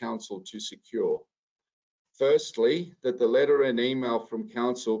from the council to Secure. Firstly, that the letter and email from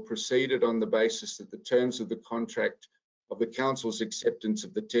council proceeded on the basis that the terms of the contract of the council's acceptance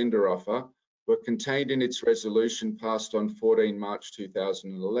of the tender offer were contained in its resolution passed on 14 March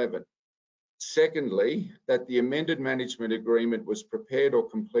 2011. Secondly, that the amended management agreement was prepared or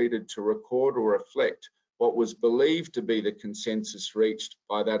completed to record or reflect what was believed to be the consensus reached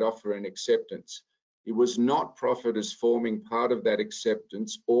by that offer and acceptance. It was not proffered as forming part of that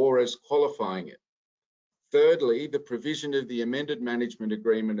acceptance or as qualifying it. Thirdly, the provision of the amended management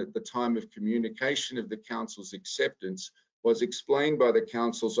agreement at the time of communication of the council's acceptance was explained by the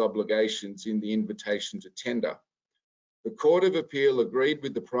council's obligations in the invitation to tender. The Court of Appeal agreed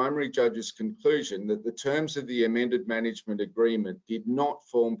with the primary judge's conclusion that the terms of the amended management agreement did not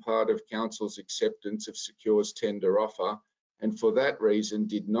form part of council's acceptance of Secure's tender offer and for that reason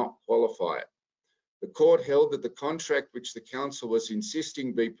did not qualify it. The court held that the contract which the council was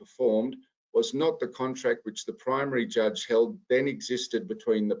insisting be performed was not the contract which the primary judge held then existed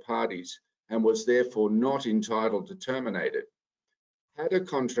between the parties and was therefore not entitled to terminate it. Had a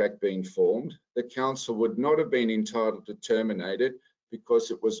contract been formed, the council would not have been entitled to terminate it because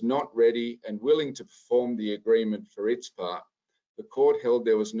it was not ready and willing to perform the agreement for its part. The court held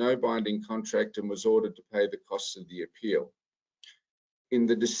there was no binding contract and was ordered to pay the costs of the appeal. In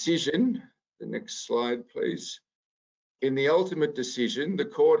the decision, the next slide, please. In the ultimate decision, the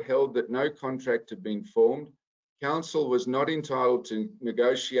court held that no contract had been formed. Council was not entitled to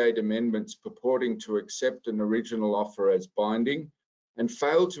negotiate amendments purporting to accept an original offer as binding, and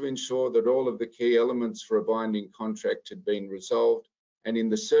failed to ensure that all of the key elements for a binding contract had been resolved, and in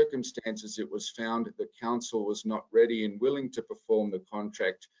the circumstances it was found that council was not ready and willing to perform the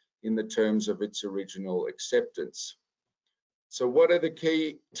contract in the terms of its original acceptance. So what are the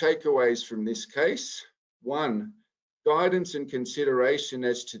key takeaways from this case? 1, guidance and consideration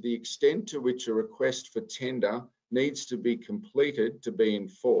as to the extent to which a request for tender needs to be completed to be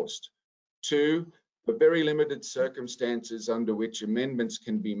enforced. 2, the very limited circumstances under which amendments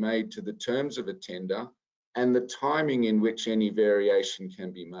can be made to the terms of a tender and the timing in which any variation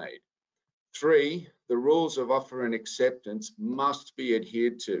can be made. 3, the rules of offer and acceptance must be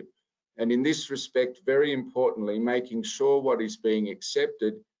adhered to, and in this respect, very importantly, making sure what is being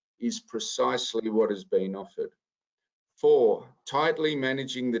accepted is precisely what has been offered. 4, tightly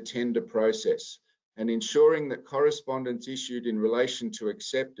managing the tender process and ensuring that correspondence issued in relation to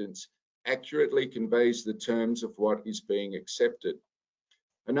acceptance accurately conveys the terms of what is being accepted.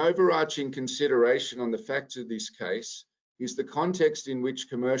 An overarching consideration on the facts of this case is the context in which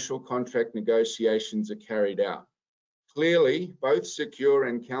commercial contract negotiations are carried out. Clearly, both Secure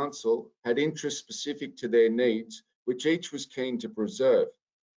and Council had interests specific to their needs, which each was keen to preserve.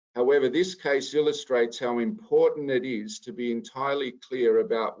 However, this case illustrates how important it is to be entirely clear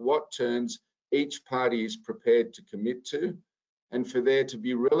about what terms each party is prepared to commit to, and for there to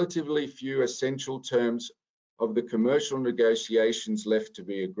be relatively few essential terms of the commercial negotiations left to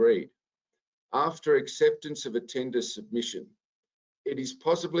be agreed. After acceptance of a tender submission, it is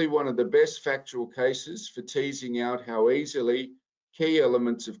possibly one of the best factual cases for teasing out how easily key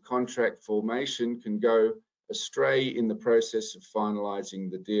elements of contract formation can go astray in the process of finalising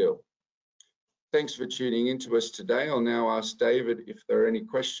the deal. Thanks for tuning in to us today. I'll now ask David if there are any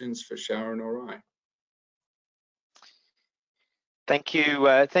questions for Sharon or I. Thank you,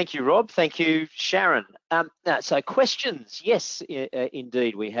 Rob. Thank you, Sharon. So questions, yes,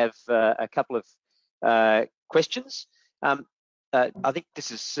 indeed. We have a couple of questions. I think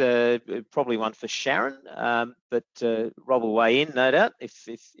this is probably one for Sharon, but Rob will weigh in, no doubt, if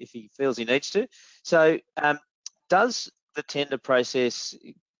he feels he needs to. So does the tender process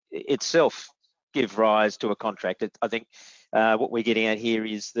itself give rise to a contract? I think what we're getting at here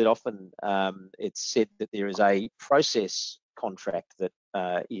is that often it's said that there is a process contract that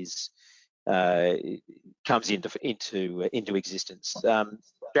comes into existence.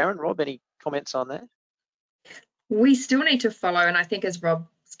 Sharon, Rob, any comments on that? We still need to follow, and I think as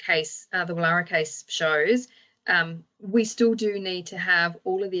Rob's case, the Wallara case shows, we still do need to have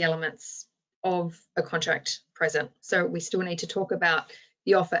all of the elements of a contract present. So we still need to talk about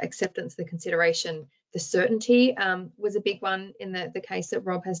the offer, acceptance, the consideration, the certainty was a big one in the case that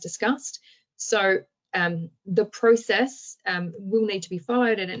Rob has discussed. So the process will need to be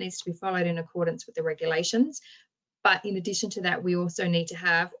followed, and it needs to be followed in accordance with the regulations. But in addition to that, we also need to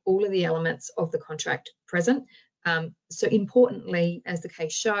have all of the elements of the contract present. So importantly, as the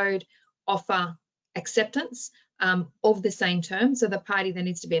case showed, offer, acceptance of the same terms. So the party, there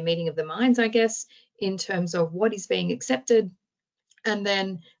needs to be a meeting of the minds, I guess, in terms of what is being accepted, and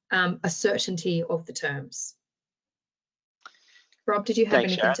then a certainty of the terms. Rob, did you have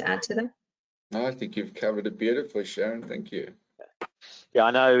anything Sharon. to add to that? No, I think you've covered it beautifully, Sharon. Thank you. Yeah,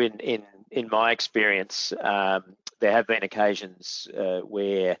 I know in my experience, there have been occasions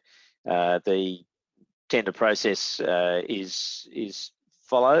where the tender process is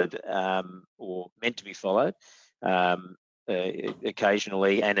followed or meant to be followed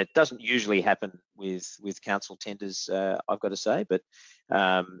occasionally, and it doesn't usually happen with council tenders, I've got to say, but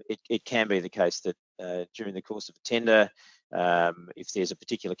it can be the case that during the course of a tender, if there's a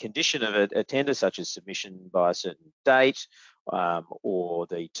particular condition of a tender, such as submission by a certain date, or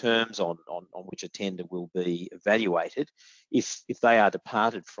the terms on which a tender will be evaluated, if they are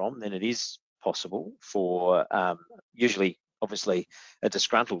departed from, then it is possible for usually, obviously, a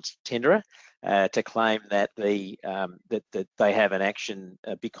disgruntled tenderer to claim that that they have an action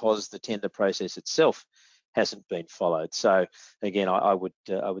because the tender process itself hasn't been followed. So again, I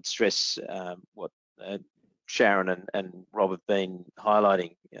would stress what Sharon and Rob have been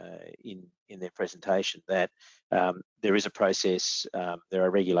highlighting in their presentation, that there is a process, there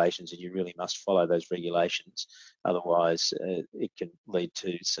are regulations, and you really must follow those regulations. Otherwise, it can lead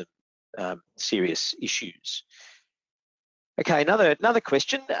to some serious issues. Okay, another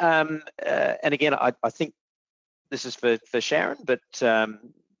question, and again, I think this is for Sharon, but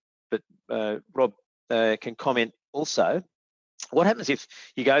Rob can comment also. What happens if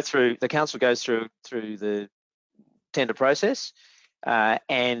you go through, the council goes through the tender process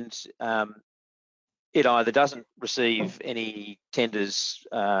and it either doesn't receive any tenders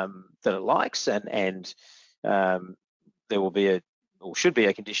that it likes, and there will be or should be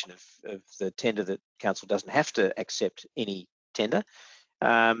a condition of the tender that council doesn't have to accept any tender,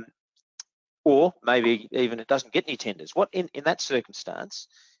 or maybe even it doesn't get any tenders. What in that circumstance,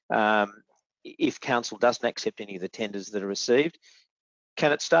 if council doesn't accept any of the tenders that are received,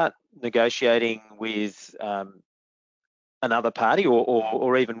 can it start negotiating with another party,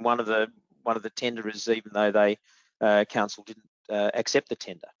 or even one of the tenderers, even though they council didn't accept the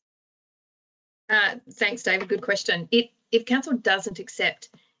tender? Thanks, David. Good question. If council doesn't accept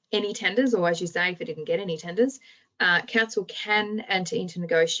any tenders, or as you say, if it didn't get any tenders, council can enter into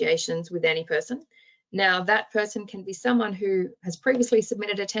negotiations with any person. Now, that person can be someone who has previously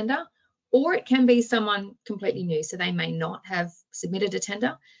submitted a tender, or it can be someone completely new, so they may not have submitted a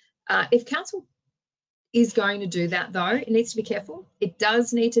tender. If council is going to do that, though, it needs to be careful. It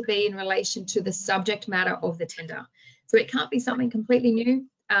does need to be in relation to the subject matter of the tender. So it can't be something completely new,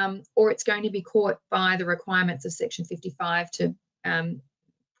 or it's going to be caught by the requirements of Section 55 to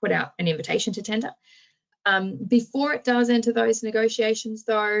put out an invitation to tender. Before it does enter those negotiations,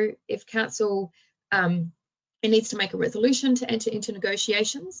 though, if council, it needs to make a resolution to enter into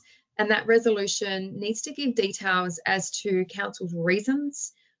negotiations, and that resolution needs to give details as to council's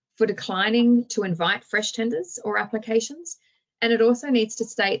reasons for declining to invite fresh tenders or applications, and it also needs to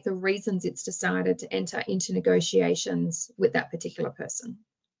state the reasons it's decided to enter into negotiations with that particular person.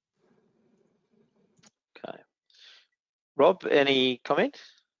 Okay. Rob, any comment?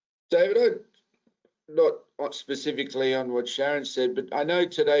 David, not specifically on what Sharon said, but I know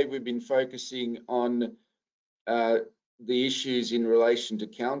today we've been focusing on the issues in relation to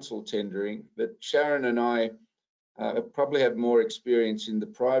council tendering, but Sharon and I probably have more experience in the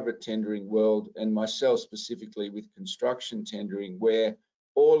private tendering world, and myself specifically with construction tendering, where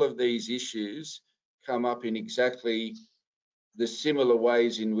all of these issues come up in exactly the similar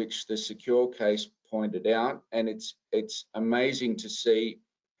ways in which the Secure case pointed out. And it's amazing to see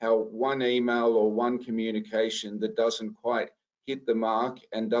how one email or one communication that doesn't quite hit the mark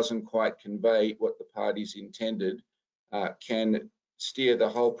and doesn't quite convey what the parties intended can steer the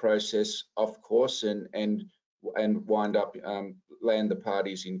whole process off course and wind up land the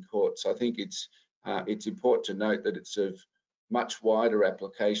parties in court. So I think it's important to note that it's of much wider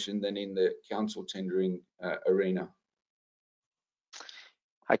application than in the council tendering arena.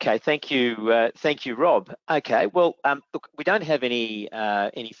 Okay, thank you, Rob. Okay, well, look, we don't have any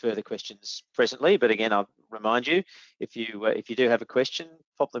further questions presently, but again, I'll remind you, if you do have a question,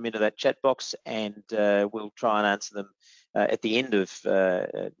 pop them into that chat box, and we'll try and answer them at the end of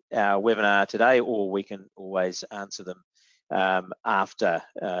our webinar today, or we can always answer them after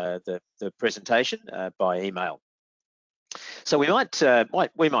the presentation by email. So we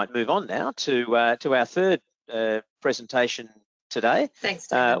might move on now to our third presentation today. Thanks,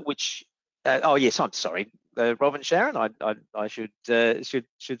 David. Which oh yes, I'm sorry, Rob and Sharon, I should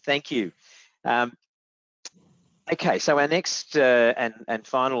thank you. Okay, so our next and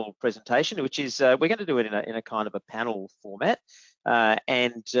final presentation, which is we're going to do it in a kind of a panel format,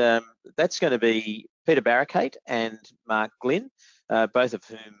 and that's going to be Peter Barricate and Mark Glynn, both of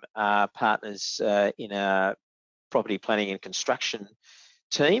whom are partners in our property planning and construction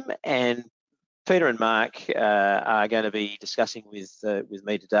team. And Peter and Mark are going to be discussing with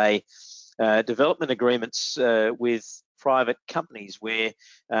me today development agreements with private companies where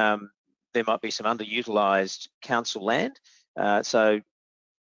there might be some underutilised council land, so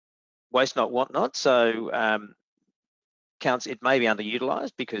waste not, want not. So it may be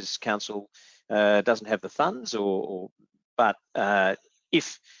underutilised because council doesn't have the funds, but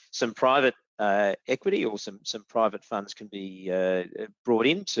if some private equity or some private funds can be brought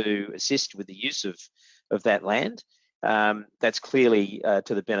in to assist with the use of that land, that's clearly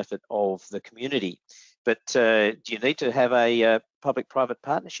to the benefit of the community. But do you need to have a public-private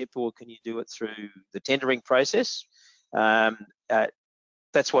partnership, or can you do it through the tendering process?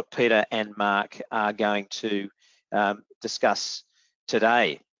 That's what Peter and Mark are going to discuss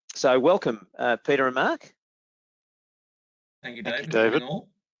today. So welcome, Peter and Mark. Thank you, David. David. Good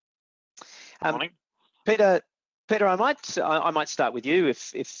morning. Peter, I might start with you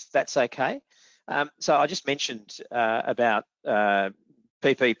if that's okay. So I just mentioned about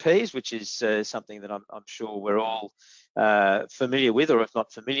PPPs, which is something that I'm sure we're all familiar with, or if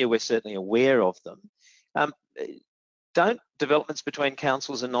not familiar, we're certainly aware of them. Don't developments between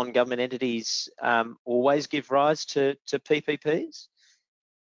councils and non-government entities always give rise to PPPs?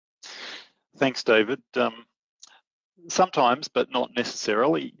 Thanks, David. Sometimes, but not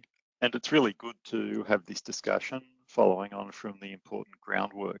necessarily. And it's really good to have this discussion following on from the important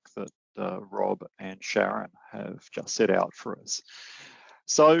groundwork that Rob and Sharon have just set out for us.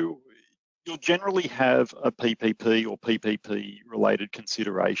 So you'll generally have a PPP or PPP related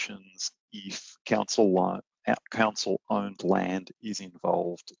considerations if council-owned land is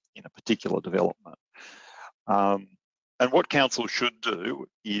involved in a particular development. And what council should do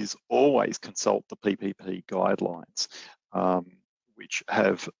is always consult the PPP guidelines, which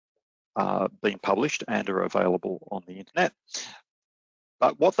have been published and are available on the internet.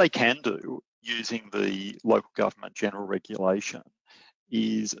 But what they can do using the local government general regulation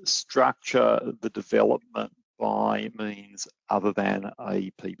is structure the development by means other than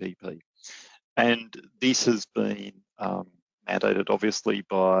a PPP. And this has been mandated obviously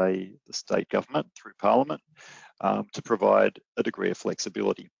by the state government through Parliament to provide a degree of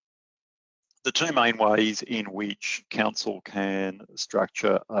flexibility. The two main ways in which council can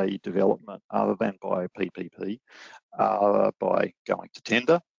structure a development other than by a PPP are by going to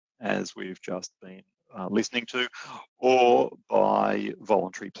tender, as we've just been listening to, or by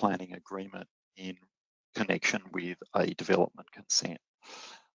voluntary planning agreement in connection with a development consent.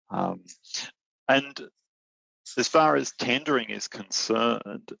 And as far as tendering is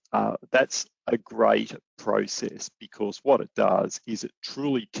concerned, that's a great process because what it does is it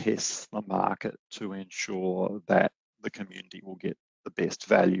truly tests the market to ensure that the community will get the best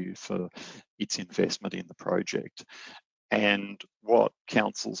value for its investment in the project. And what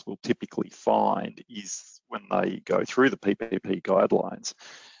councils will typically find is when they go through the PPP guidelines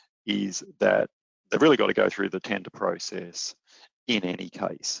is that they've really got to go through the tender process in any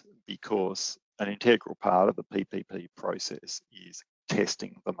case, because an integral part of the PPP process is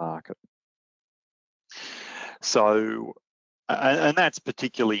testing the market. So, and that's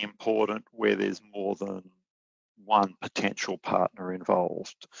particularly important where there's more than one potential partner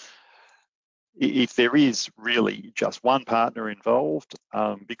involved. If there is really just one partner involved,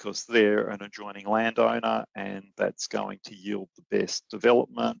 because they're an adjoining landowner and that's going to yield the best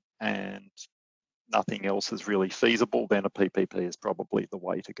development and nothing else is really feasible, then a PPP is probably the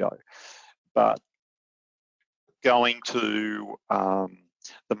way to go. But going to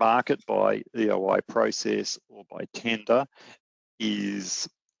the market by EOI process or by tender is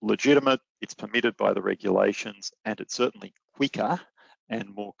legitimate, it's permitted by the regulations, and it's certainly quicker and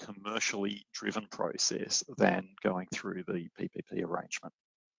more commercially driven process than going through the PPP arrangement.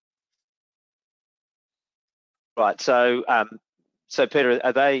 Right, so Peter,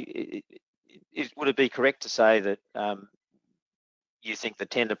 would it be correct to say that you think the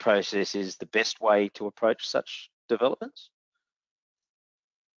tender process is the best way to approach such developments?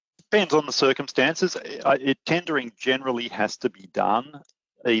 Depends on the circumstances. Tendering generally has to be done,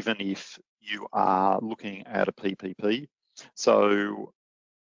 even if you are looking at a PPP. So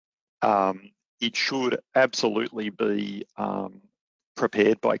it should absolutely be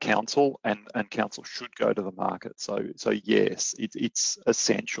prepared by council, and council should go to the market. So yes, it's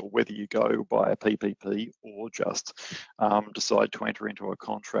essential whether you go by a PPP or just decide to enter into a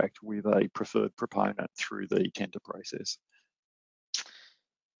contract with a preferred proponent through the tender process.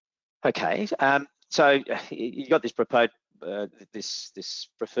 Okay, so you got this proposed this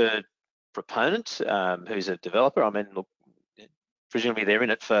preferred proponent who's a developer. I mean, look, presumably they're in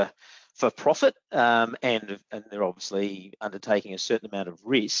it for profit, and they're obviously undertaking a certain amount of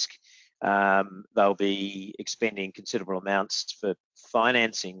risk. They'll be expending considerable amounts for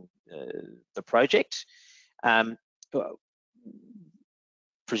financing the project.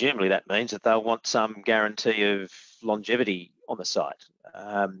 Presumably that means that they'll want some guarantee of longevity on the site.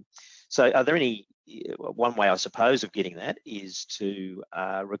 So are there any, one way I suppose of getting that is to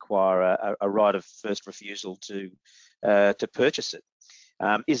require a right of first refusal to purchase it.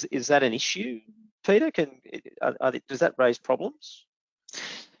 Is that an issue, Peter? Does that raise problems?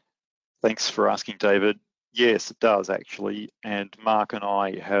 Thanks for asking, David. Yes, it does actually. And Mark and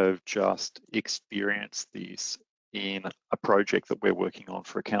I have just experienced this in a project that we're working on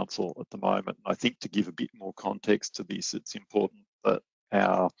for a council at the moment. I think to give a bit more context to this, it's important that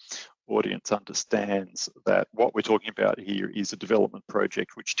our audience audience understands that what we're talking about here is a development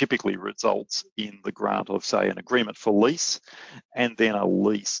project which typically results in the grant of, say, an agreement for lease and then a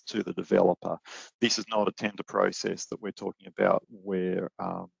lease to the developer. This is not a tender process that we're talking about where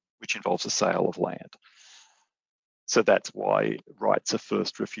which involves a sale of land. So that's why rights of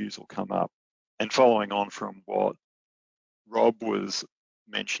first refusal come up. And following on from what Rob was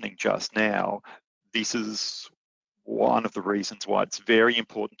mentioning just now, this is one of the reasons why it's very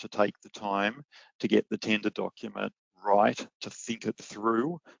important to take the time to get the tender document right, to think it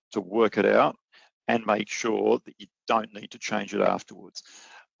through, to work it out, and make sure that you don't need to change it afterwards,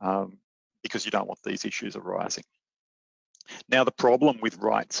 because you don't want these issues arising. Now, the problem with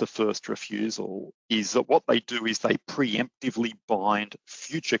rights of first refusal is that what they do is they preemptively bind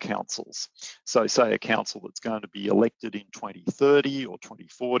future councils. So say a council that's going to be elected in 2030 or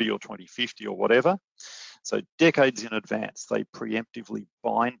 2040 or 2050 or whatever. So decades in advance, they preemptively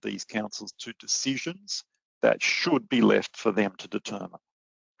bind these councils to decisions that should be left for them to determine.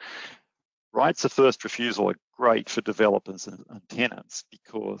 Rights of first refusal are great for developers and tenants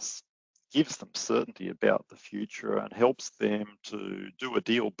because gives them certainty about the future and helps them to do a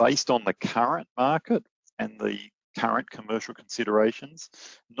deal based on the current market and the current commercial considerations,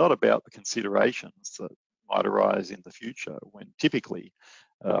 not about the considerations that might arise in the future when typically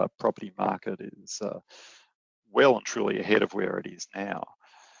property market is well and truly ahead of where it is now.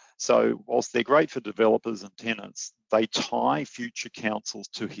 So whilst they're great for developers and tenants, they tie future councils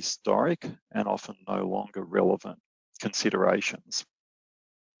to historic and often no longer relevant considerations.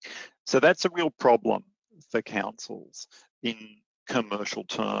 So that's a real problem for councils in commercial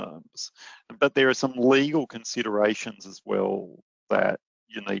terms. But there are some legal considerations as well that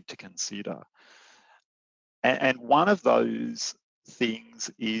you need to consider. And one of those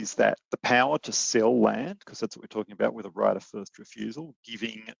things is that the power to sell land, because that's what we're talking about with a right of first refusal,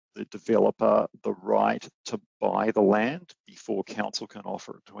 giving the developer the right to buy the land before council can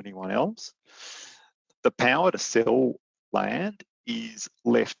offer it to anyone else. The power to sell land is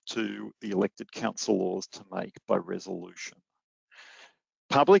left to the elected councillors to make by resolution.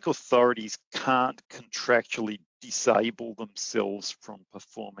 Public authorities can't contractually disable themselves from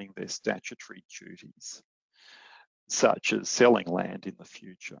performing their statutory duties, such as selling land in the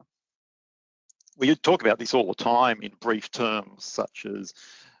future. We talk about this all the time in brief terms, such as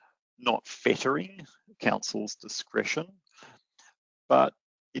not fettering council's discretion, but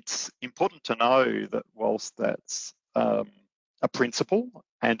it's important to know that whilst that's a principle,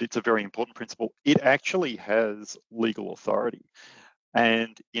 and it's a very important principle, it actually has legal authority.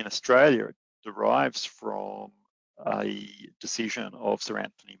 And in Australia, it derives from a decision of Sir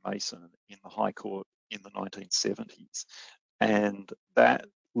Anthony Mason in the High Court in the 1970s. And that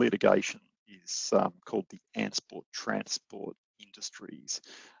litigation is called the Ansport Transport Industries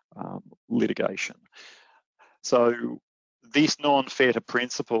litigation. So this non-fetter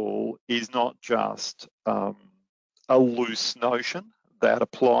principle is not just a loose notion that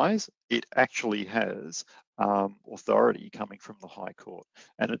applies, it actually has authority coming from the High Court.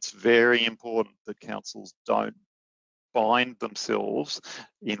 And it's very important that councils don't bind themselves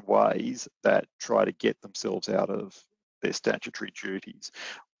in ways that try to get themselves out of their statutory duties,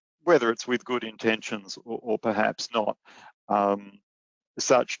 whether it's with good intentions or perhaps not.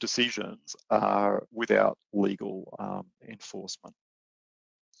 Such decisions are without legal enforcement.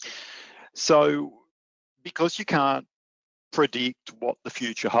 So because you can't predict what the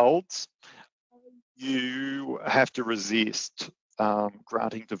future holds, you have to resist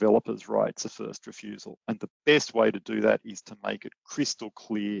granting developers rights of first refusal. And the best way to do that is to make it crystal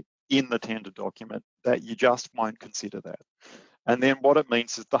clear in the tender document that you just won't consider that. And then what it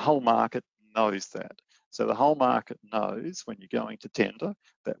means is the whole market knows that. So the whole market knows when you're going to tender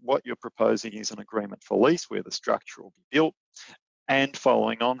that what you're proposing is an agreement for lease where the structure will be built, and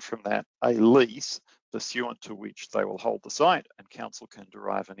following on from that, a lease pursuant to which they will hold the site and council can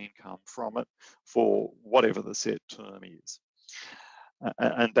derive an income from it for whatever the set term is.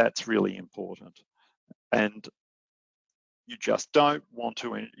 And that's really important. And you just don't want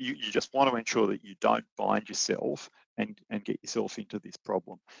to, you just want to ensure that you don't bind yourself and get yourself into this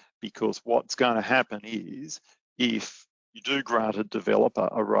problem, because what's going to happen is if you do grant a developer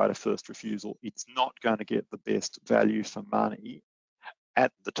a right of first refusal, it's not going to get the best value for money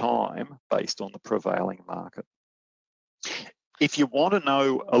at the time based on the prevailing market. If you want to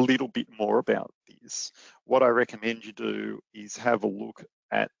know a little bit more about this, what I recommend you do is have a look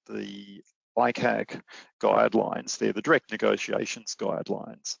at the ICAC guidelines. They're the direct negotiations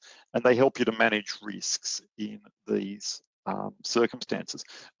guidelines, and they help you to manage risks in these circumstances.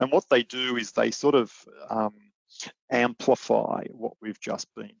 And what they do is they sort of amplify what we've just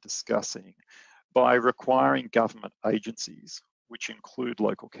been discussing by requiring government agencies, which include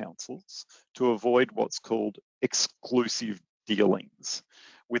local councils, to avoid what's called exclusive dealings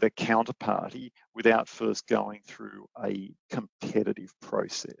with a counterparty without first going through a competitive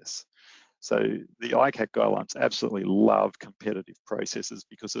process. So the ICAC guidelines absolutely love competitive processes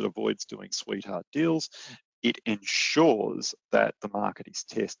because it avoids doing sweetheart deals. It ensures that the market is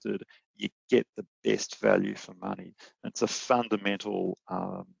tested, you get the best value for money. It's a fundamental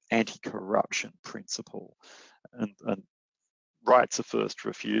anti-corruption principle. And rights of first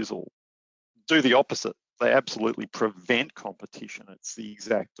refusal do the opposite. They absolutely prevent competition. It's the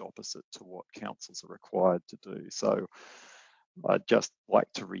exact opposite to what councils are required to do. So I'd just like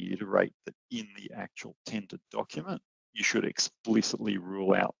to reiterate that in the actual tender document, you should explicitly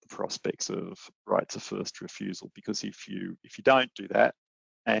rule out the prospects of rights of first refusal, because if you don't do that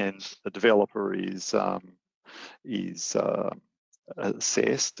and the developer is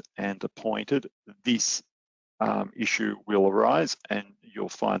assessed and appointed, this issue will arise, and you'll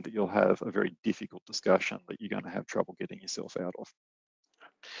find that you'll have a very difficult discussion that you're going to have trouble getting yourself out of.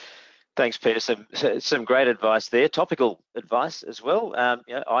 Thanks, Peter. Some great advice there. Topical advice as well.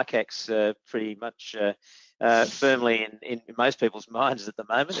 ICAC's pretty much firmly in most people's minds at the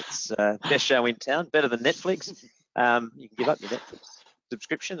moment. It's best show in town, better than Netflix. You can give up your Netflix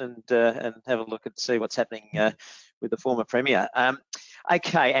subscription and have a look and see what's happening with the former premier.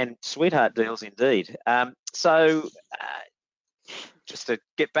 Okay, and sweetheart deals indeed. Just to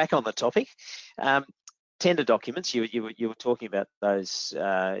get back on the topic, tender documents, you were talking about those,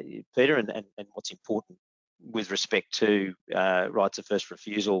 Peter, and what's important with respect to rights of first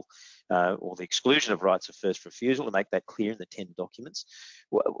refusal or the exclusion of rights of first refusal, to make that clear in the tender documents.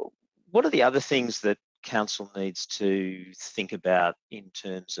 What are the other things that council needs to think about in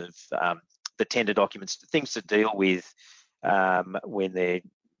terms of the tender documents, things to deal with when they're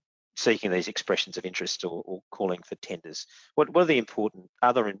seeking these expressions of interest or calling for tenders? What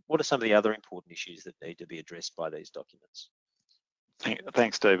are some of the other important issues that need to be addressed by these documents?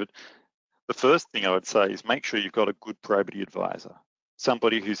 Thanks, David. The first thing I would say is make sure you've got a good probity advisor,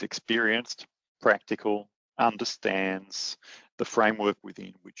 somebody who's experienced, practical, understands the framework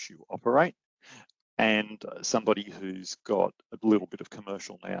within which you operate, and somebody who's got a little bit of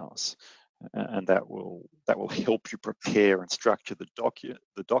commercial nous. And that will help you prepare and structure the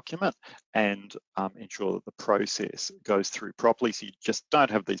document and ensure that the process goes through properly, so you just don't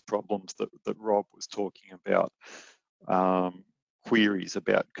have these problems that Rob was talking about, queries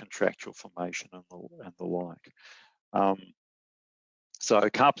about contractual formation and the like. So a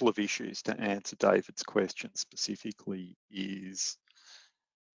couple of issues to answer David's question specifically is,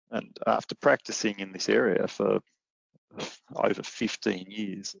 and after practicing in this area for over 15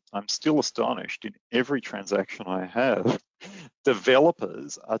 years, I'm still astonished in every transaction I have.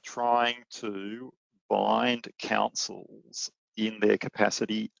 Developers are trying to bind councils in their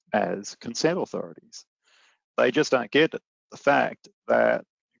capacity as consent authorities. They just don't get it. The fact that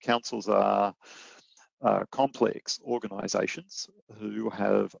councils are complex organisations who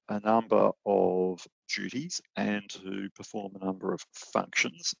have a number of duties and who perform a number of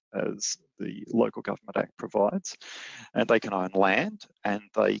functions as the Local Government Act provides, and they can own land and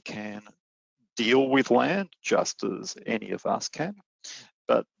they can deal with land just as any of us can,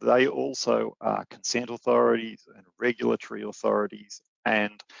 but they also are consent authorities and regulatory authorities,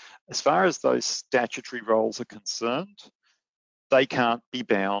 and as far as those statutory roles are concerned, they can't be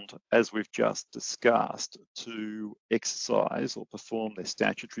bound, as we've just discussed, to exercise or perform their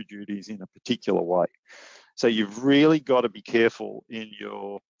statutory duties in a particular way. So you've really got to be careful in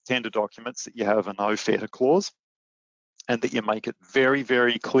your tender documents that you have a no fetter clause, and that you make it very,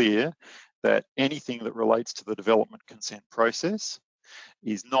 very clear that anything that relates to the development consent process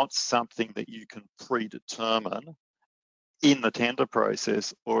is not something that you can predetermine in the tender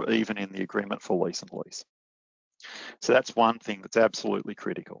process or even in the agreement for lease and lease. So that's one thing that's absolutely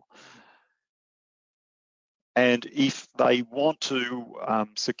critical. And if they want to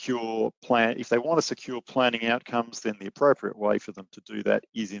secure planning outcomes, then the appropriate way for them to do that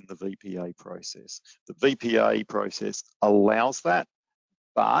is in the VPA process. The VPA process allows that,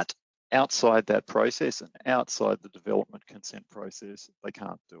 but outside that process and outside the development consent process, they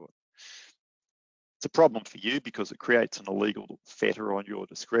can't do it. It's a problem for you because it creates an illegal fetter on your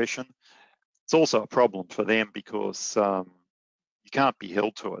discretion. It's also a problem for them because you can't be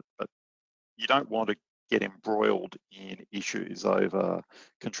held to it, but you don't want to get embroiled in issues over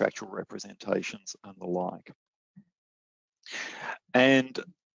contractual representations and the like. And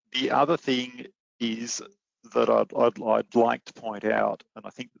the other thing is that I'd like to point out, and I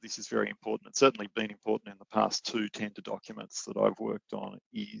think that this is very important, it's certainly been important in the past 2 tender documents that I've worked on,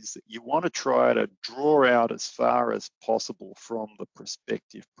 is that you want to try to draw out as far as possible from the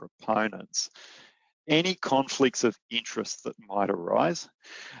prospective proponents any conflicts of interest that might arise,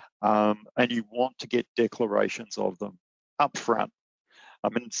 and you want to get declarations of them up front. I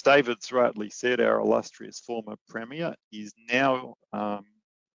mean, as David's rightly said, our illustrious former Premier is now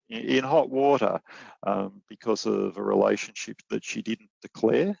in hot water because of a relationship that she didn't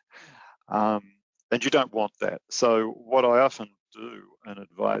declare, and you don't want that. So what I often do and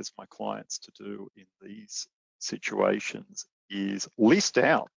advise my clients to do in these situations is list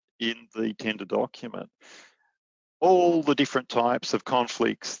out in the tender document all the different types of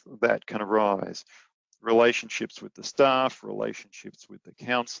conflicts that can arise. Relationships with the staff, relationships with the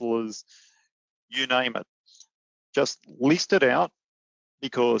councillors, you name it. Just list it out,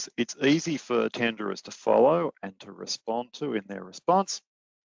 because it's easy for tenderers to follow and to respond to in their response.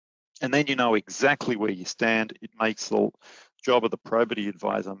 And then you know exactly where you stand. It makes the job of the probity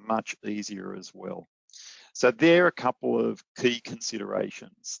advisor much easier as well. So there are a couple of key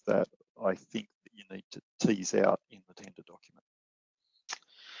considerations that I think that you need to tease out in the tender document.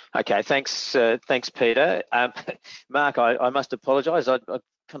 Okay, thanks, Peter. Mark, I must apologise. I kind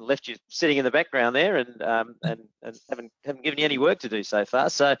of left you sitting in the background there, and haven't given you any work to do so far.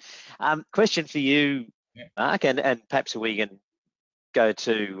 So, question for you, Mark, and perhaps we can go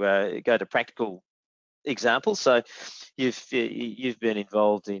to practical examples. So, you've been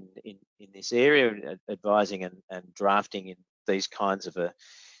involved in this area, advising and drafting in these kinds of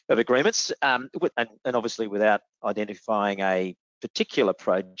agreements, and obviously without identifying a particular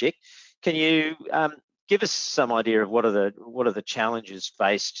project. Can you give us some idea of what are the challenges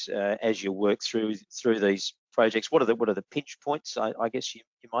faced as you work through these projects? What are the pinch points, I guess you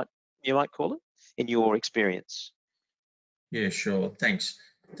might call it, in your experience? Yeah, sure.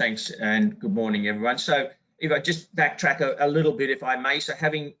 Thanks, and good morning, everyone. So if I just backtrack a little bit, if I may. So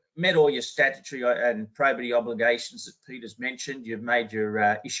having met all your statutory and probity obligations that Peter's mentioned, you've made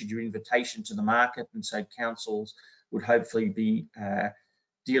your issued your invitation to the market, and so councils would hopefully be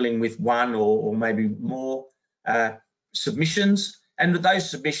dealing with one or maybe more submissions. And those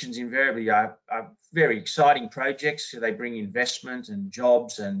submissions invariably are very exciting projects. So they bring investment and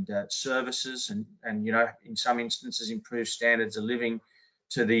jobs and services, and you know, in some instances improve standards of living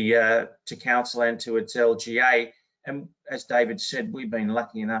to council and to its LGA. And as David said, we've been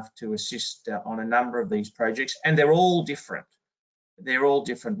lucky enough to assist on a number of these projects, and they're all different. They're all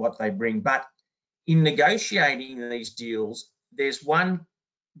different what they bring. But in negotiating these deals, there's one,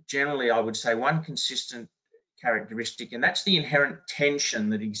 generally I would say, one consistent characteristic, and that's the inherent tension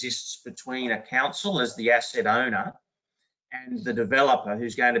that exists between a council as the asset owner and the developer,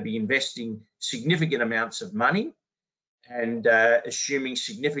 who's going to be investing significant amounts of money and assuming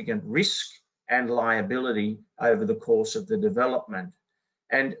significant risk and liability over the course of the development.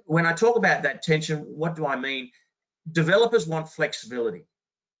 And when I talk about that tension, what do I mean? Developers want flexibility.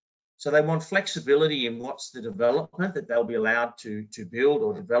 So they want flexibility in what's the development that they'll be allowed to build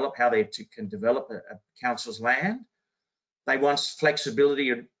or develop, how they can develop a council's land. They want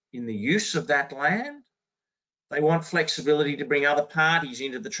flexibility in the use of that land. They want flexibility to bring other parties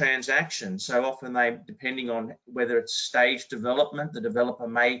into the transaction. So often depending on whether it's stage development, the developer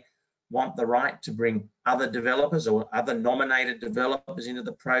may want the right to bring other developers or other nominated developers into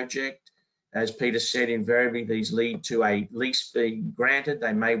the project. As Peter said, invariably these lead to a lease being granted.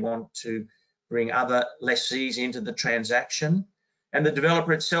 They may want to bring other lessees into the transaction. And the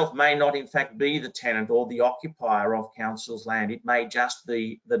developer itself may not in fact be the tenant or the occupier of council's land. It may just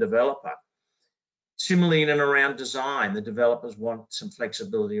be the developer. Similarly, in and around design, the developers want some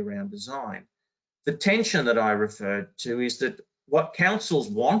flexibility around design. The tension that I referred to is that what councils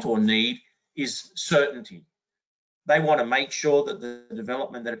want or need is certainty. They want to make sure that the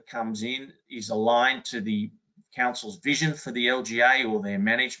development that it comes in is aligned to the council's vision for the LGA or their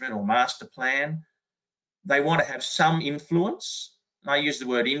management or master plan. They want to have some influence. I use the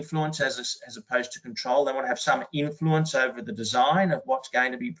word influence as opposed to control. They want to have some influence over the design of what's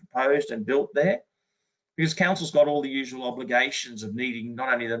going to be proposed and built there, because council's got all the usual obligations of needing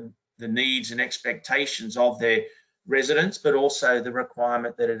not only the needs and expectations of their residents, but also the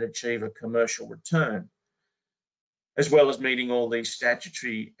requirement that it achieve a commercial return, as well as meeting all these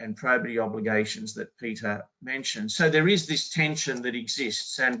statutory and probity obligations that Peter mentioned. So there is this tension that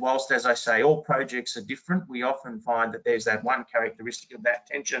exists, and whilst, as I say, all projects are different, we often find that there's that one characteristic of that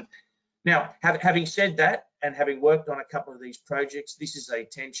tension. Now, having said that, and having worked on a couple of these projects, this is a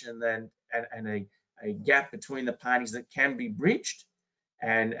tension and a gap between the parties that can be bridged,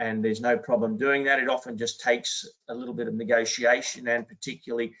 and there's no problem doing that. It often just takes a little bit of negotiation and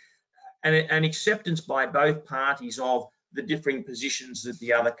particularly an acceptance by both parties of the differing positions that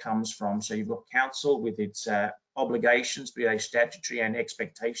the other comes from. So you've got council with its obligations, be they statutory and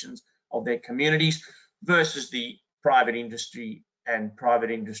expectations of their communities, versus the private industry and private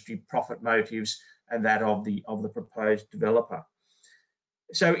industry profit motives and that of the proposed developer.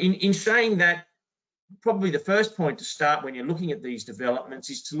 So in saying that, probably the first point to start when you're looking at these developments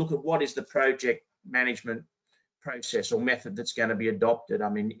is to look at what is the project management process or method that's going to be adopted. I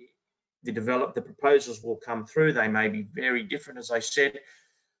mean, the proposals will come through. They may be very different, as I said,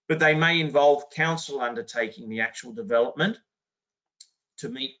 but they may involve council undertaking the actual development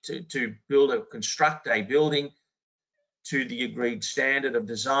to build or construct a building to the agreed standard of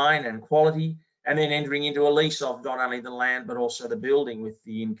design and quality, and then entering into a lease of not only the land but also the building with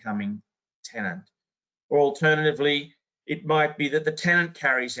the incoming tenant. Or alternatively, it might be that the tenant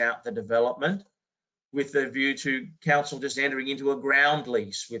carries out the development with the view to council just entering into a ground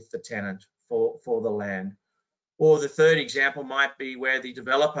lease with the tenant for the land. Or the third example might be where the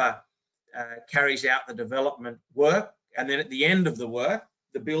developer carries out the development work, and then at the end of the work,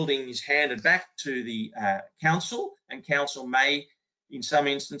 the building is handed back to the council, and council may, in some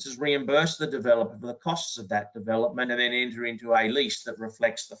instances, reimburse the developer for the costs of that development and then enter into a lease that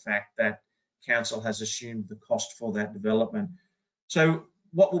reflects the fact that council has assumed the cost for that development. So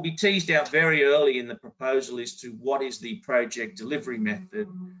what will be teased out very early in the proposal is to what is the project delivery method.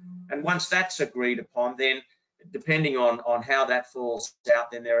 And once that's agreed upon, then depending on how that falls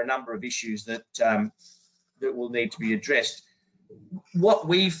out, then there are a number of issues that that will need to be addressed. What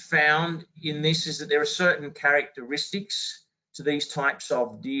we've found in this is that there are certain characteristics to these types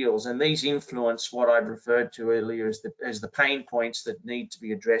of deals, and these influence what I've referred to earlier as the pain points that need to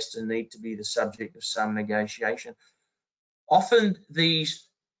be addressed and need to be the subject of some negotiation. Often these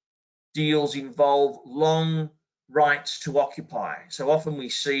deals involve long rights to occupy. So often we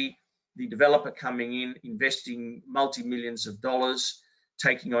see the developer coming in, investing multi-millions of dollars,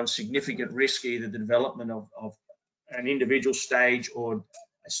 taking on significant risk, either the development of an individual stage or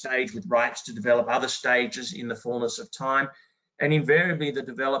a stage with rights to develop other stages in the fullness of time. And invariably the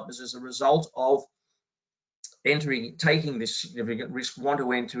developers, as a result of taking this significant risk, want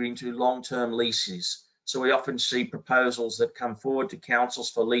to enter into long-term leases. So we often see proposals that come forward to councils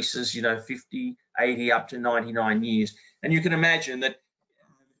for leases, 50, 80, up to 99 years. And you can imagine that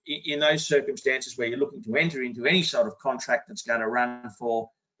in those circumstances where you're looking to enter into any sort of contract that's going to run for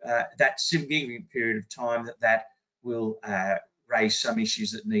that significant period of time, that will raise some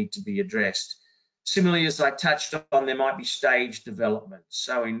issues that need to be addressed. Similarly, as I touched on, there might be staged development.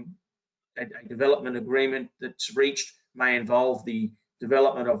 So in a development agreement that's reached may involve the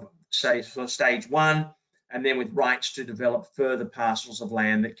development of, say, for stage one, and then with rights to develop further parcels of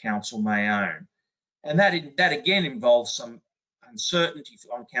land that council may own. And that again involves some uncertainty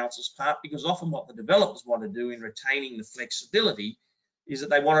on council's part, because often what the developers want to do in retaining the flexibility is that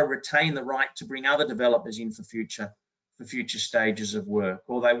they want to retain the right to bring other developers in for future stages of work,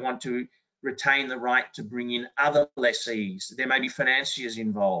 or they want to retain the right to bring in other lessees. There may be financiers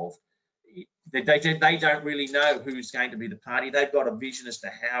involved. They don't really know who's going to be the party. They've got a vision as to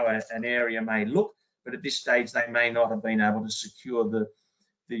how an area may look, but at this stage they may not have been able to secure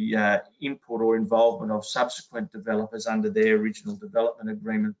the input or involvement of subsequent developers under their original development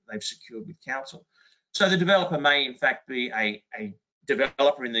agreement they've secured with council. So the developer may in fact be a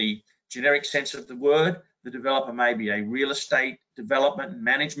developer in the generic sense of the word. The developer may be a real estate development and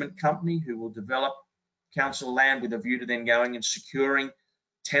management company who will develop council land with a view to then going and securing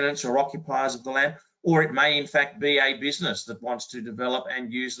tenants or occupiers of the land, or it may in fact be a business that wants to develop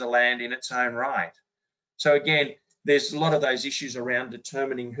and use the land in its own right. So again, there's a lot of those issues around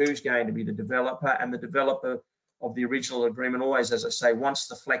determining who's going to be the developer, and the developer of the original agreement always, as I say, wants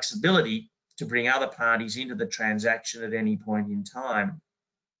the flexibility to bring other parties into the transaction at any point in time.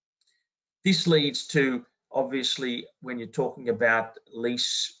 This leads to, obviously, when you're talking about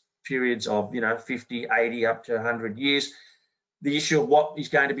lease periods of 50, 80, up to 100 years, the issue of what is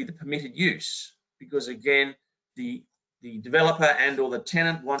going to be the permitted use, because again, the developer and or the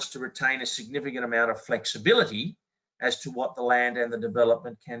tenant wants to retain a significant amount of flexibility as to what the land and the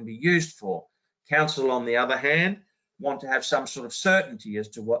development can be used for. Council, on the other hand, want to have some sort of certainty as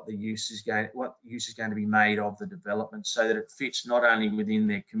to what use is going to be made of the development, so that it fits not only within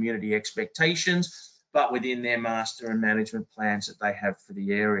their community expectations, but within their master and management plans that they have for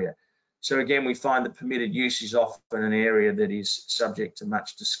the area. So again, we find that permitted use is often an area that is subject to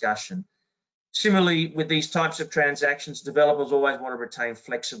much discussion. Similarly, with these types of transactions, developers always want to retain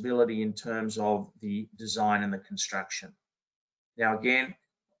flexibility in terms of the design and the construction. Now, again,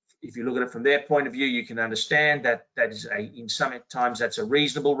 if you look at it from their point of view, you can understand that in some times that's a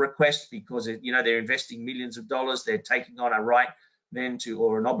reasonable request, because they're investing millions of dollars, they're taking on a right then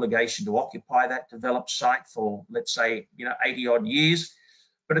or an obligation to occupy that developed site for, let's say, 80 odd years.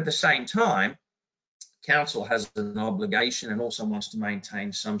 But at the same time, council has an obligation and also wants to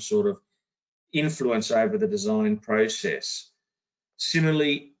maintain some sort of influence over the design process.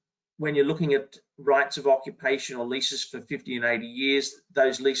 Similarly, when you're looking at rights of occupation or leases for 50 and 80 years,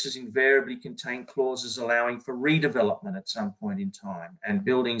 those leases invariably contain clauses allowing for redevelopment at some point in time. And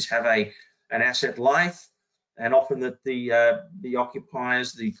buildings have an asset life, and often that the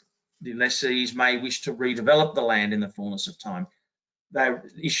occupiers, the lessees, may wish to redevelop the land in the fullness of time.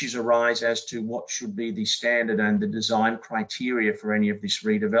 Issues arise as to what should be the standard and the design criteria for any of this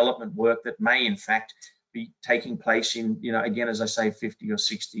redevelopment work that may in fact be taking place in, again, as I say, 50 or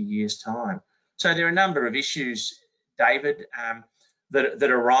 60 years time. So there are a number of issues, David, that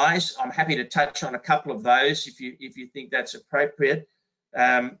arise. I'm happy to touch on a couple of those if you think that's appropriate,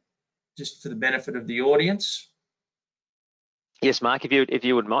 just for the benefit of the audience. Yes, Mark, if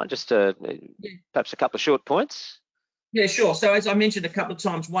you would mind, just perhaps a couple of short points. Yeah, sure. So as I mentioned a couple of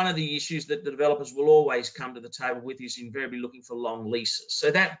times, one of the issues that the developers will always come to the table with is invariably looking for long leases. So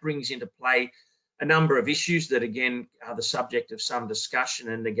that brings into play a number of issues that, again, are the subject of some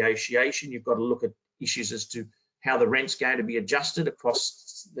discussion and negotiation. You've got to look at issues as to how the rent's going to be adjusted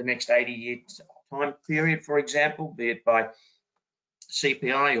across the next 80-year time period, for example, be it by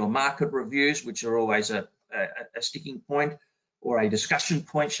CPI or market reviews, which are always a sticking point or a discussion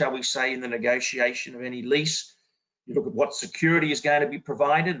point, shall we say, in the negotiation of any lease. You look at what security is going to be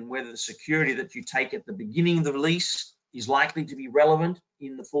provided and whether the security that you take at the beginning of the lease is likely to be relevant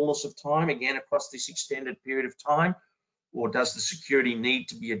in the fullness of time, again, across this extended period of time, or does the security need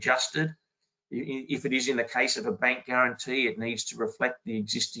to be adjusted? If it is in the case of a bank guarantee, it needs to reflect the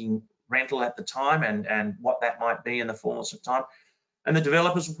existing rental at the time and what that might be in the fullness of time. And the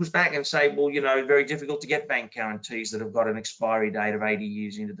developers will push back and say, well, very difficult to get bank guarantees that have got an expiry date of 80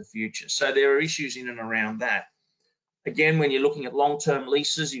 years into the future. So there are issues in and around that. Again, when you're looking at long-term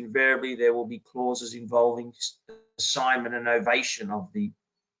leases, invariably there will be clauses involving assignment and novation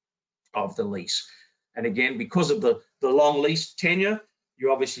of the lease. And again, because of the long lease tenure, you're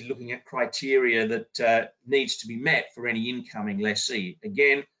obviously looking at criteria that needs to be met for any incoming lessee.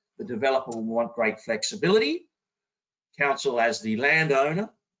 Again, the developer will want great flexibility. Council, as the landowner,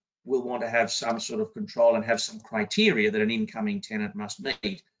 will want to have some sort of control and have some criteria that an incoming tenant must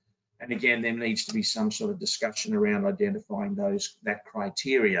meet. And again, there needs to be some sort of discussion around identifying that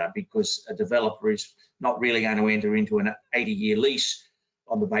criteria, because a developer is not really going to enter into an 80-year lease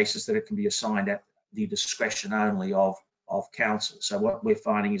on the basis that it can be assigned at the discretion only of council. So what we're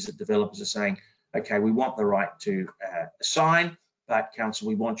finding is that developers are saying, okay, we want the right to assign, but council,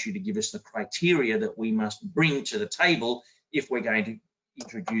 we want you to give us the criteria that we must bring to the table if we're going to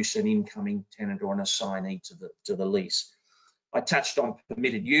introduce an incoming tenant or an assignee to the lease. I touched on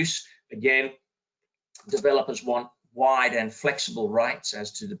permitted use. Again, developers want wide and flexible rights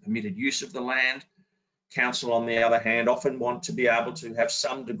as to the permitted use of the land. Council, on the other hand, often want to be able to have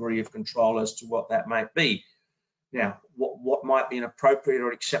some degree of control as to what that might be. Now, what might be an appropriate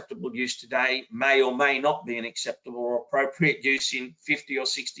or acceptable use today may or may not be an acceptable or appropriate use in 50 or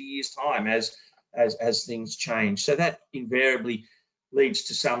 60 years' time as things change. So that invariably leads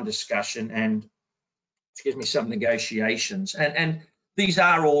to some discussion and some negotiations. And these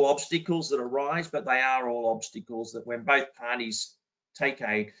are all obstacles that arise, but they are all obstacles that when both parties take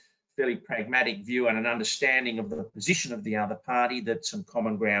a fairly pragmatic view and an understanding of the position of the other party, that some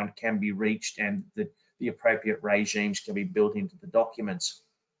common ground can be reached and that the appropriate regimes can be built into the documents.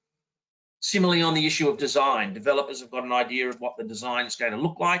 Similarly, on the issue of design, developers have got an idea of what the design is going to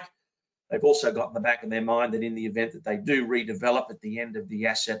look like. They've also got in the back of their mind that in the event that they do redevelop at the end of the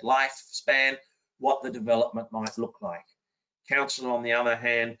asset lifespan, what the development might look like. Council, on the other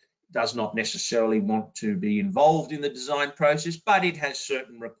hand, does not necessarily want to be involved in the design process, but it has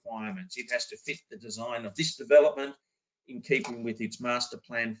certain requirements. It has to fit the design of this development in keeping with its master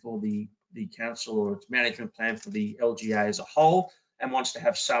plan for the council or its management plan for the LGA as a whole, and wants to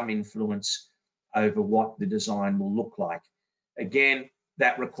have some influence over what the design will look like. Again,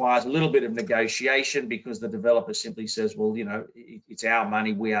 that requires a little bit of negotiation, because the developer simply says, well, it's our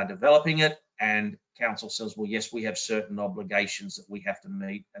money, we are developing it. And council says, well, yes, we have certain obligations that we have to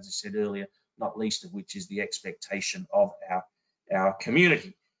meet, as I said earlier, not least of which is the expectation of our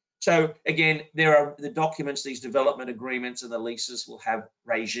community. So again, there are the documents, these development agreements and the leases will have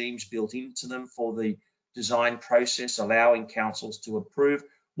regimes built into them for the design process, allowing councils to approve.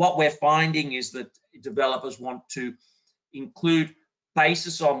 What we're finding is that developers want to include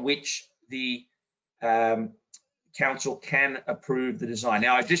basis on which the council can approve the design.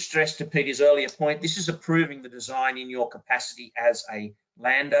 Now, I just stressed to Peter's earlier point, this is approving the design in your capacity as a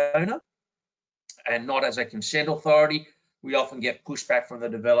landowner and not as a consent authority. We often get pushback from the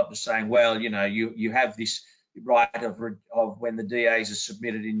developer saying, well, you know, you have this right of when the DAs are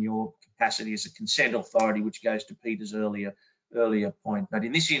submitted in your capacity as a consent authority, which goes to Peter's earlier point. But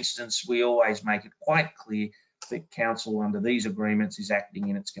in this instance, we always make it quite clear that council under these agreements is acting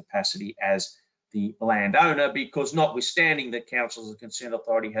in its capacity as the landowner, because notwithstanding that council as a consent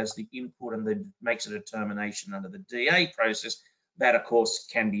authority has the input and then makes a determination under the DA process, that of course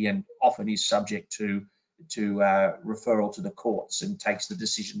can be and often is subject to referral to the courts and takes the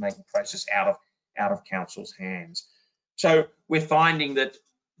decision-making process out of council's hands. So we're finding that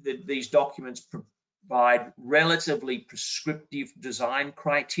these documents provide relatively prescriptive design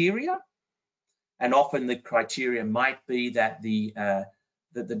criteria, and often the criteria might be that the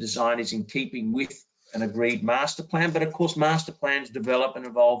design is in keeping with an agreed master plan, but of course master plans develop and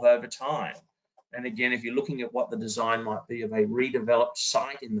evolve over time. And again, if you're looking at what the design might be of a redeveloped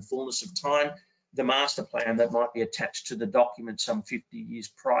site in the fullness of time, the master plan that might be attached to the document some 50 years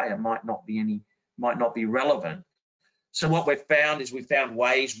prior might not be relevant. So what we've found is we've found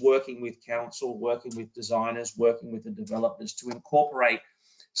ways, working with council, working with designers, working with the developers, to incorporate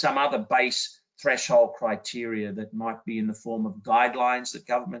some other base threshold criteria that might be in the form of guidelines that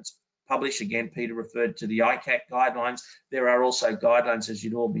governments publish. Again, Peter referred to the ICAC guidelines. There are also guidelines, as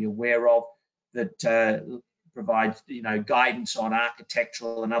you'd all be aware of, that provide, you know, guidance on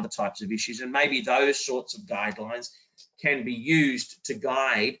architectural and other types of issues, and maybe those sorts of guidelines can be used to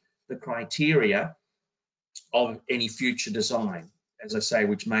guide the criteria of any future design, as I say,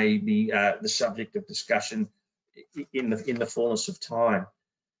 which may be the subject of discussion in the fullness of time.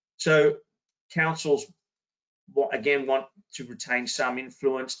 So councils again want to retain some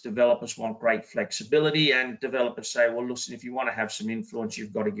influence. Developers want great flexibility, and developers say, well, listen, if you want to have some influence,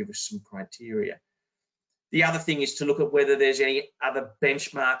 you've got to give us some criteria. The other thing is to look at whether there's any other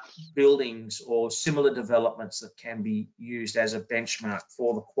benchmark buildings or similar developments that can be used as a benchmark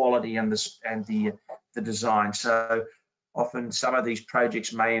for the quality and the design. So often some of these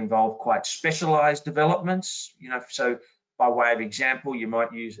projects may involve quite specialized developments, you know. So by way of example, you might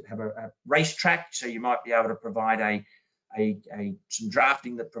have a racetrack, so you might be able to provide some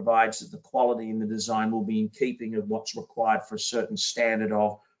drafting that provides that the quality in the design will be in keeping of what's required for a certain standard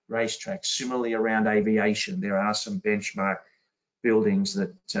of racetracks. Similarly, around aviation, there are some benchmark buildings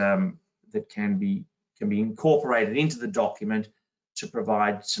that can be incorporated into the document to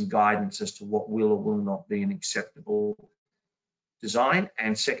provide some guidance as to what will or will not be an acceptable design,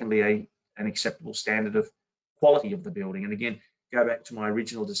 and secondly, an acceptable standard of quality of the building. And again, go back to my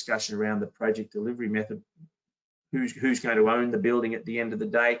original discussion around the project delivery method. Who's going to own the building at the end of the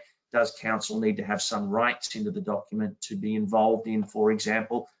day? Does council need to have some rights into the document to be involved in, for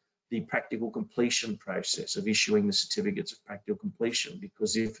example, the practical completion process of issuing the certificates of practical completion?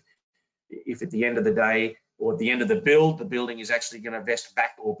 Because if at the end of the day, or at the end of the building is actually going to vest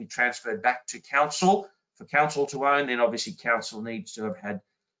back or be transferred back to council for council to own, then obviously council needs to have had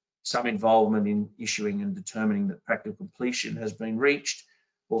some involvement in issuing and determining that practical completion has been reached.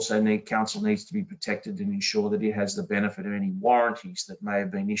 Also, council needs to be protected and ensure that it has the benefit of any warranties that may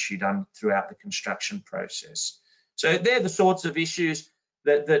have been issued throughout the construction process. So they're the sorts of issues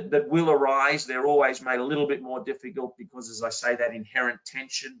that will arise. They're always made a little bit more difficult because, as I say, that inherent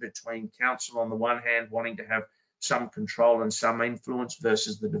tension between council on the one hand wanting to have some control and some influence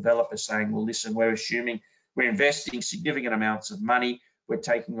versus the developer saying, well, listen, we're investing significant amounts of money, we're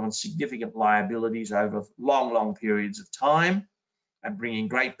taking on significant liabilities over long periods of time, and bringing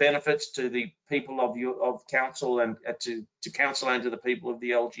great benefits to the people of council and to council and to the people of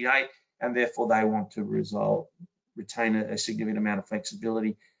the LGA, and therefore they want to retain a significant amount of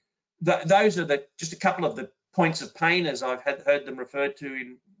flexibility. Those are just a couple of the points of pain, as I've heard them referred to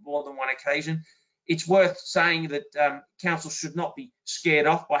in more than one occasion. It's worth saying that council should not be scared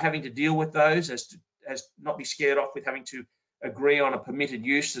off by having to deal with those, as not be scared off with having to agree on a permitted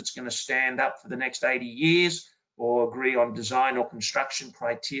use that's going to stand up for the next 80 years, or agree on design or construction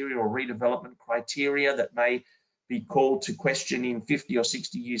criteria or redevelopment criteria that may be called to question in 50 or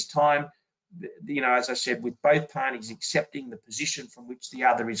 60 years' time. You know, as I said, with both parties accepting the position from which the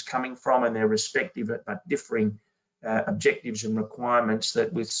other is coming from and their respective but differing objectives and requirements,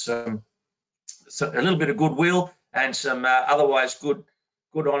 that with a little bit of goodwill and some otherwise good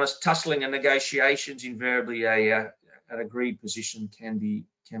honest tussling and negotiations, invariably an agreed position can be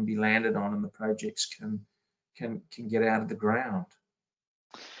landed on, and the projects can get out of the ground.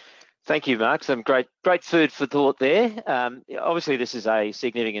 Thank you, Mark. Some great food for thought there. Obviously, this is a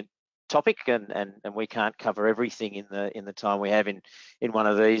significant topic, and we can't cover everything in the time we have in one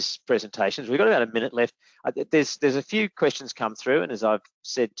of these presentations. We've got about a minute left. There's a few questions come through, and as I've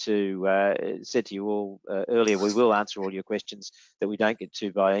said to you all earlier, we will answer all your questions that we don't get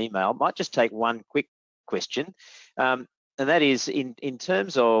to by email. Might just take one quick question, and that is in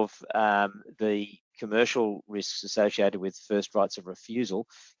terms of the commercial risks associated with first rights of refusal.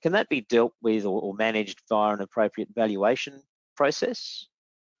 Can that be dealt with or managed via an appropriate valuation process?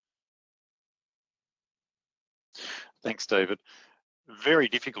 Thanks, David. Very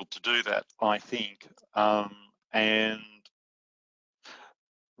difficult to do that, I think. And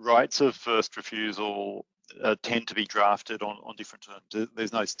rights of first refusal tend to be drafted on different terms.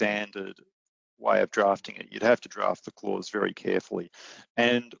 There's no standard way of drafting it. You'd have to draft the clause very carefully.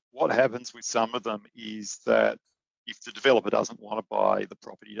 And what happens with some of them is that if the developer doesn't want to buy the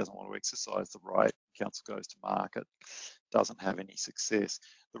property, doesn't want to exercise the right, council goes to market, doesn't have any success,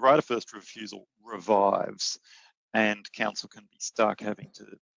 the right of first refusal revives, and council can be stuck having to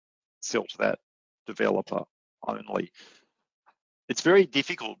sell to that developer only. It's very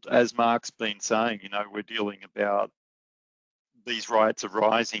difficult, as Mark's been saying, you know, we're dealing about these rights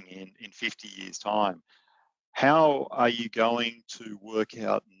arising in 50 years' time. How are you going to work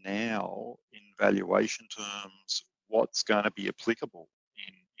out now in valuation terms what's going to be applicable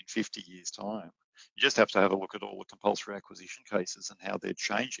in 50 years' time? You just have to have a look at all the compulsory acquisition cases and how they're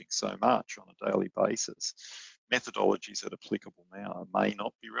changing so much on a daily basis. Methodologies that are applicable now may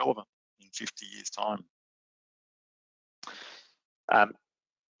not be relevant in 50 years' time.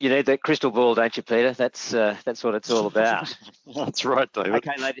 You need that crystal ball, don't you, Peter? That's what it's all about. That's right, David.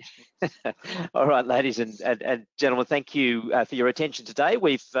 Okay, ladies. All right, ladies and gentlemen, thank you for your attention today.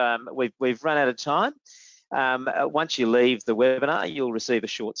 We've run out of time. Once you leave the webinar, you'll receive a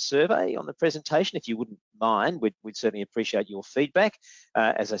short survey on the presentation. If you wouldn't mind, we'd certainly appreciate your feedback.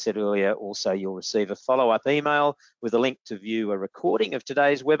 As I said earlier, also you'll receive a follow-up email with a link to view a recording of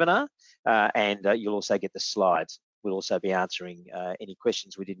today's webinar, and you'll also get the slides. We'll also be answering any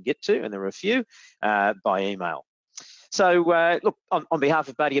questions we didn't get to, and there are a few, by email. So look, on behalf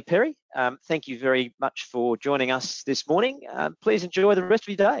of Badia Perry, thank you very much for joining us this morning. Please enjoy the rest of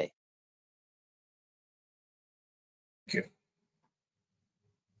your day.